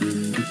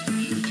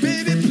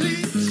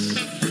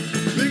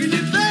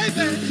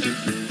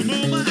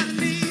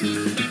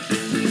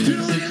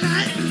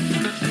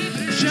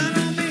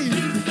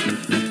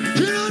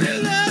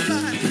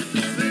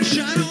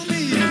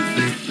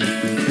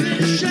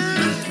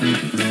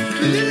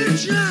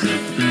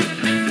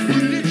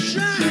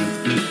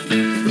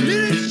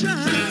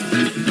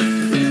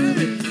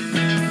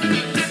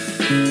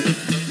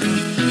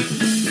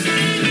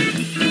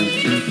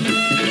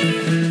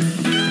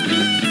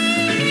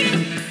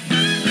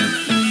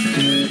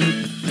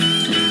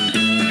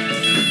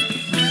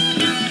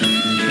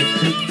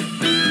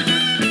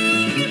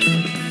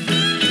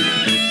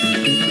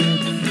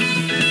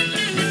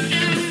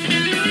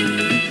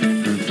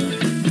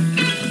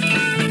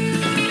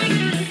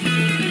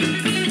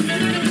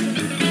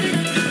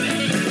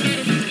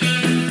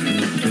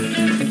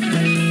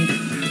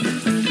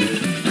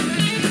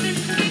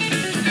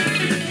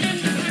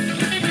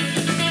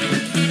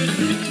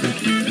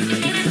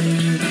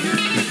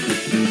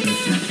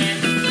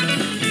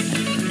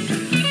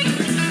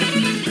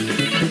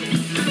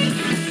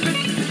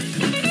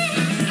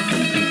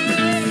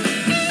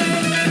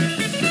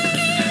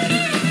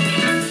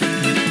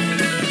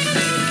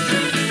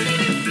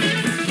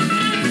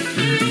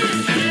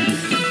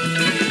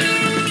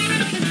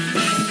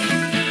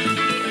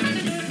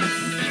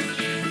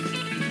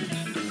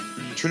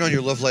 Turn on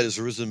Your Love Light is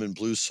a rhythm and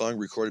blues song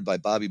recorded by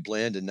Bobby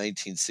Bland in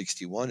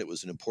 1961. It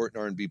was an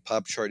important R&B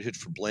pop chart hit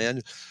for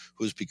Bland,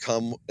 who's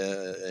become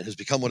has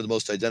become one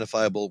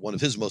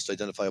of his most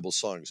identifiable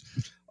songs.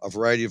 A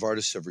variety of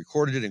artists have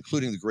recorded it,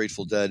 including the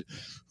Grateful Dead,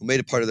 who made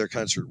it part of their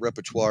concert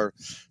repertoire.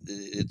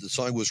 The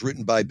song was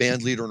written by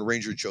band leader and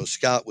arranger Joe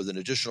Scott, with an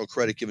additional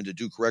credit given to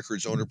Duke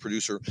Records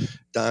owner-producer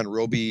Don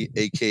Roby,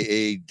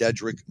 a.k.a.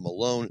 Dedrick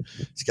Malone.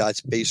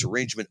 Scott's bass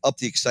arrangement upped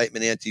the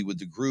excitement ante, with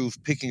the groove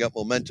picking up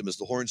momentum as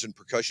the horns and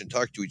percussion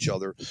talked to each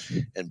other,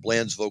 and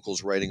Bland's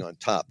vocals riding on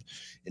top.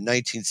 In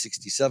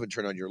 1967,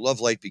 Turn On Your Love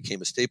Light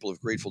became a staple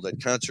of Grateful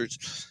Dead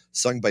concerts.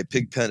 Sung by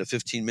Pigpen, a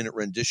 15-minute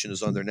rendition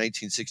is on their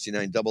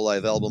 1969 double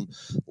live album,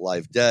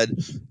 Live Dead.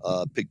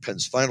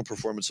 Pigpen's final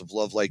performance of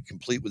Love Light,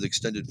 complete with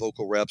extended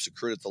vocal raps,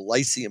 occurred at the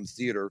Lyceum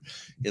Theatre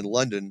in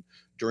London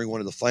during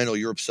one of the final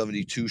Europe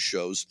 72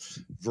 shows.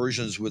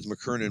 Versions with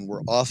McKernan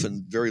were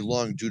often very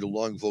long due to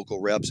long vocal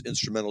raps,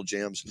 instrumental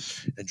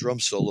jams, and drum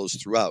solos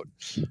throughout.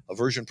 A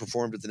version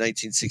performed at the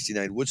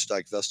 1969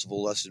 Woodstock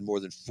Festival lasted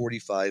more than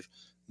 45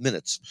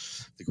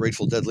 minutes. The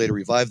Grateful Dead later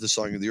revived the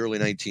song in the early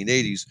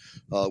 1980s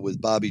with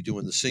Bobby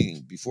doing the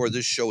singing. Before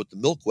this show at the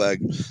Milkweg,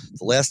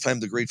 the last time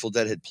the Grateful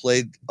Dead had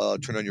played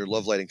Turn On Your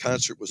Love Light in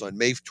concert was on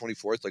May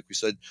 24th, like we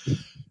said,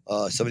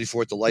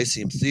 74 at the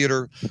Lyceum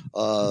Theatre.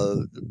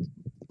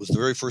 Was the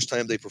very first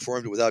time they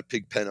performed it without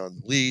Pigpen on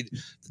the lead.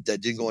 The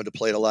Dead didn't go on to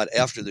play it a lot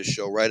after this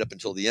show, right up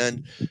until the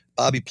end.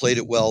 Bobby played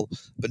it well,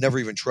 but never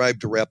even tried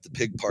to rap the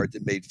pig part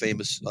that made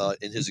famous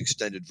in his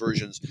extended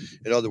versions.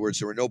 In other words,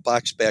 there were no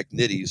box-back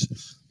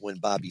nitties when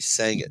Bobby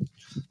sang it.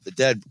 The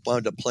Dead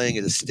wound up playing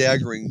it a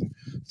staggering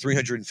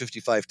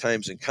 355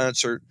 times in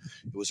concert.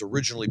 It was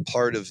originally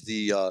part of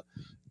the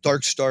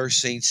Dark Star,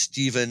 St.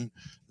 Stephen,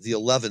 the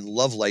 11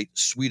 Love Light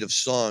suite of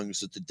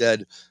songs that the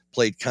Dead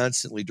played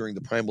constantly during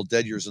the Primal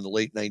Dead years in the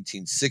late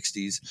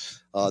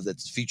 1960s,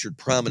 that's featured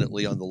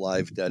prominently on the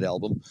Live Dead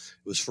album.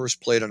 It was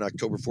first played on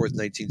October 4th,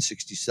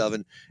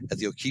 1967 at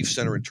the O'Keefe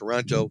Center in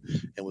Toronto,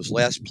 and was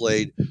last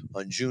played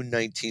on June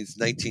 19th,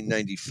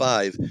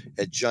 1995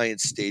 at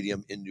Giant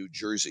Stadium in New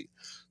Jersey.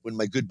 When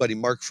my good buddy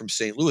Mark from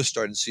St. Louis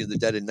started seeing the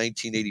Dead in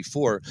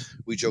 1984,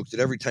 we joked that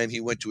every time he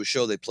went to a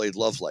show, they played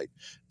Love Light.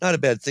 Not a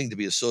bad thing to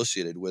be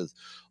associated with.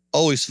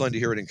 Always fun to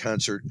hear it in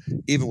concert,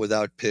 even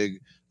without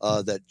Pig.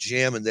 That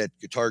jam and that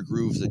guitar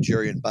groove that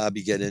Jerry and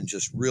Bobby get in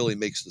just really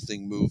makes the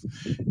thing move.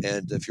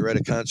 And if you're at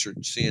a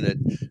concert seeing it,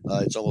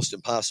 it's almost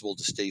impossible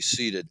to stay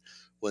seated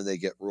when they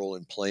get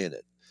rolling playing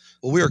it.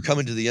 Well, we are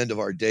coming to the end of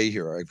our day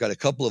here. I've got a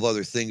couple of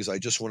other things I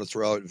just want to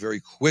throw out very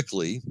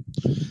quickly.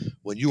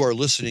 When you are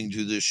listening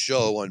to this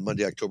show on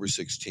Monday, October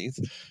 16th,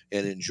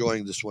 and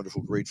enjoying this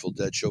wonderful Grateful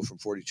Dead show from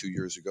 42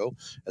 years ago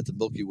at the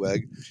Milky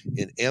Way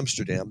in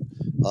Amsterdam,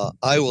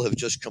 I will have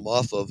just come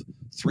off of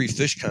 3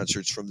 Fish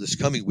concerts from this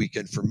coming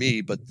weekend for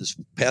me, but this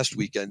past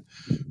weekend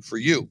for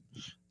you.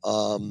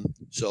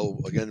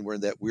 So again, we're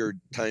in that weird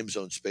time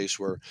zone space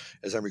where,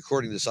 as I'm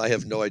recording this, I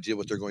have no idea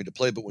what they're going to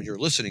play, but when you're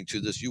listening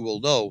to this, you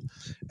will know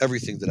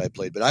everything that I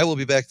played. But I will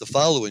be back the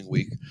following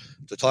week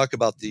to talk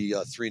about the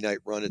 3-night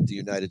run at the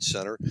United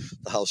Center,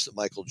 the house that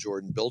Michael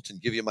Jordan built,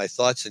 and give you my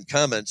thoughts and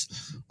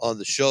comments on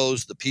the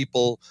shows, the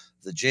people,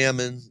 the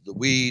jamming, the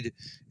weed,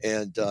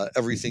 and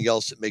everything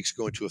else that makes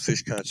going to a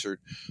Fish concert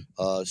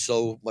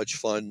so much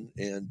fun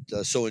and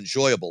so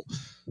enjoyable,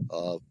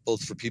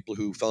 both for people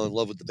who fell in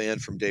love with the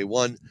band from day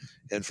one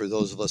and for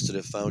those of us that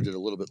have found it a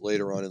little bit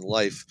later on in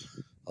life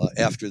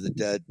after the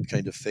Dead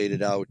kind of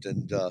faded out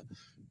and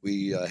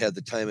we had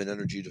the time and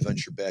energy to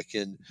venture back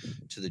in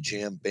to the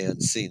jam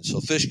band scene. So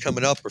Fish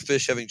coming up, or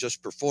Fish having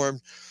just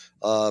performed.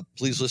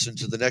 Please listen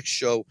to the next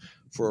show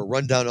for a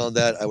rundown on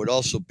that. I would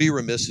also be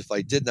remiss if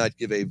I did not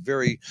give a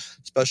very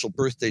special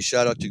birthday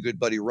shout out to good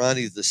buddy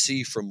Ronnie the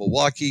C from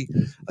Milwaukee,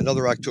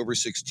 another October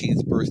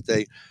 16th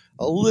birthday.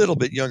 A little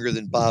bit younger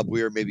than Bob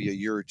Weir, maybe a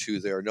year or two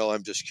there. No,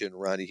 I'm just kidding,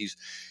 Ronnie.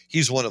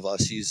 He's one of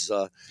us. He's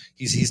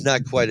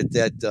not quite at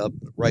that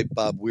ripe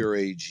Bob Weir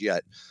age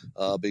yet,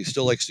 but he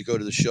still likes to go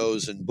to the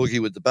shows and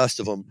boogie with the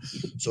best of them.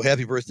 So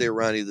happy birthday,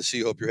 Ronnie the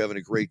C. Hope you're having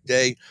a great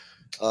day.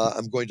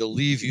 I'm going to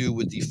leave you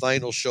with the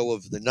final show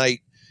of the night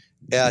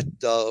at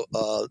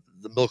the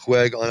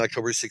Milkweg on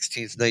October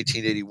 16th,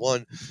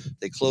 1981.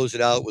 They close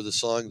it out with a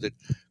song that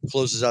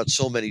closes out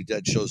so many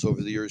Dead shows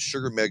over the years,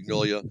 Sugar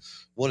Magnolia,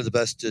 one of the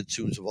best Dead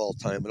tunes of all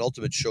time, an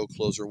ultimate show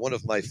closer, one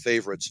of my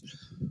favorites.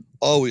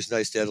 Always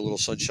nice to add a little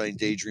Sunshine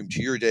Daydream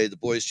to your day. The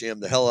boys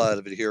jammed the hell out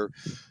of it here.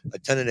 A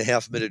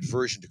 10.5-minute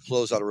version to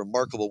close out a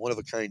remarkable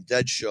one-of-a-kind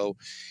Dead show.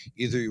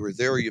 Either you were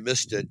there or you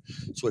missed it.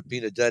 It's what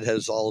being a Deadhead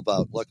is all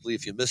about. Luckily,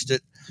 if you missed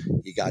it,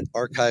 you got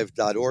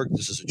archive.org.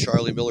 This is a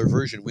Charlie Miller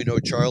version. We know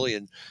Charlie,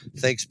 and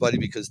thanks, buddy,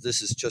 because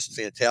this is just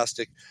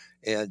fantastic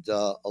and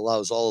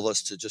allows all of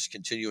us to just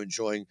continue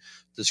enjoying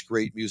this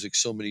great music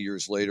so many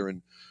years later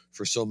and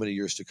for so many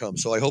years to come.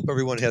 So I hope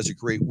everyone has a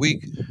great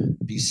week.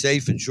 Be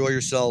safe, enjoy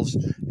yourselves,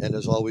 and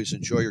as always,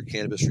 enjoy your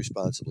cannabis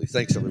responsibly.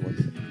 Thanks, everyone.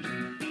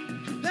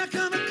 They're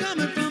coming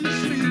from the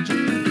sweet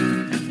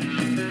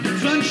dream.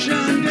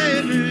 Sunshine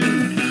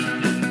daydream.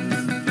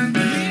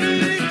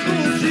 Really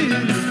cool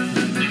scene.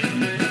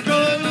 Go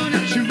on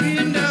at your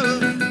window.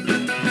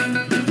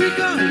 We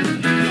go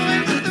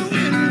into the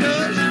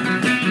windows.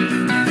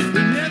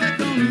 We never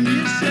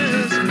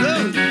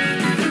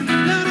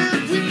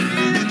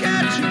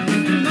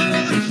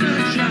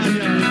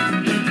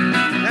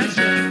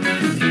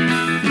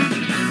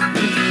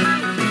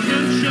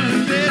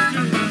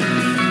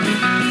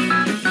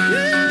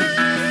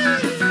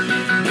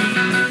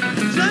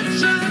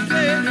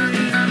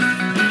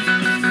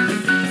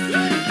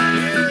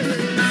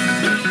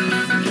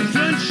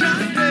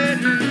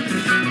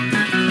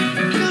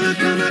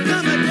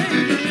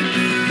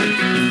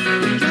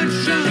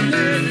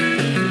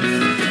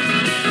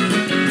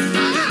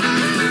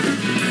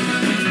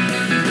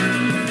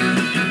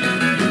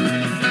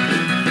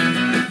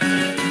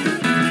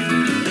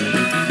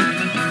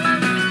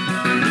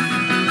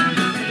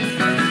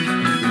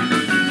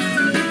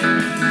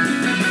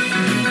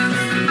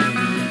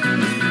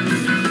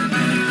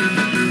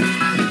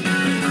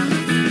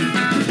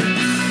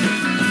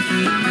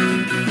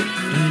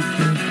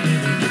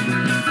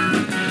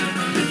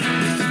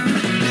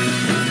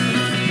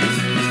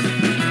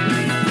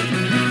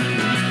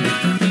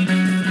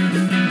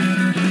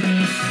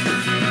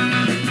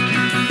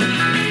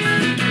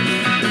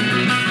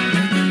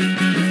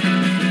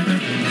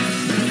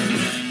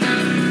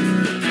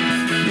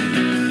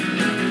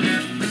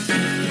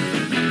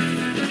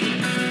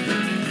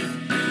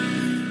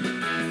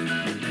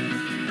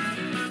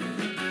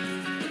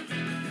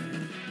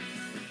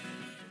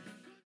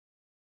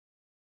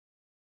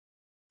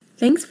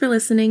Thanks for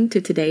listening to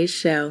today's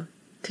show.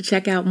 To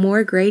check out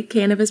more great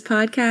cannabis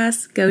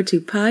podcasts, go to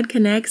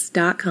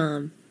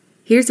podconnects.com.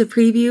 Here's a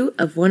preview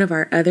of one of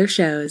our other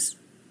shows.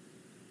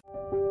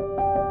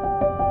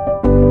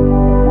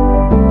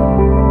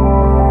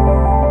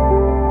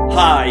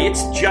 Hi,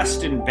 it's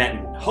Justin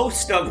Benton,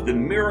 host of the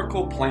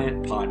Miracle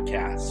Plant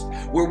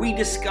Podcast, where we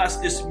discuss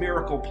this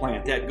miracle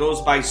plant that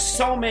goes by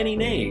so many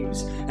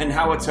names and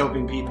how it's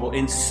helping people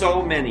in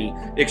so many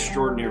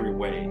extraordinary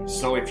ways.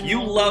 So if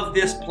you love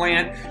this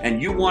plant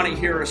and you want to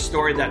hear a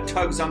story that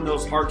tugs on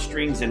those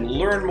heartstrings and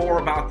learn more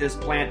about this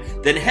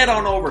plant, then head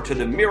on over to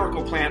the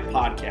Miracle Plant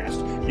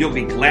Podcast. You'll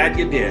be glad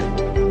you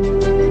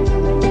did.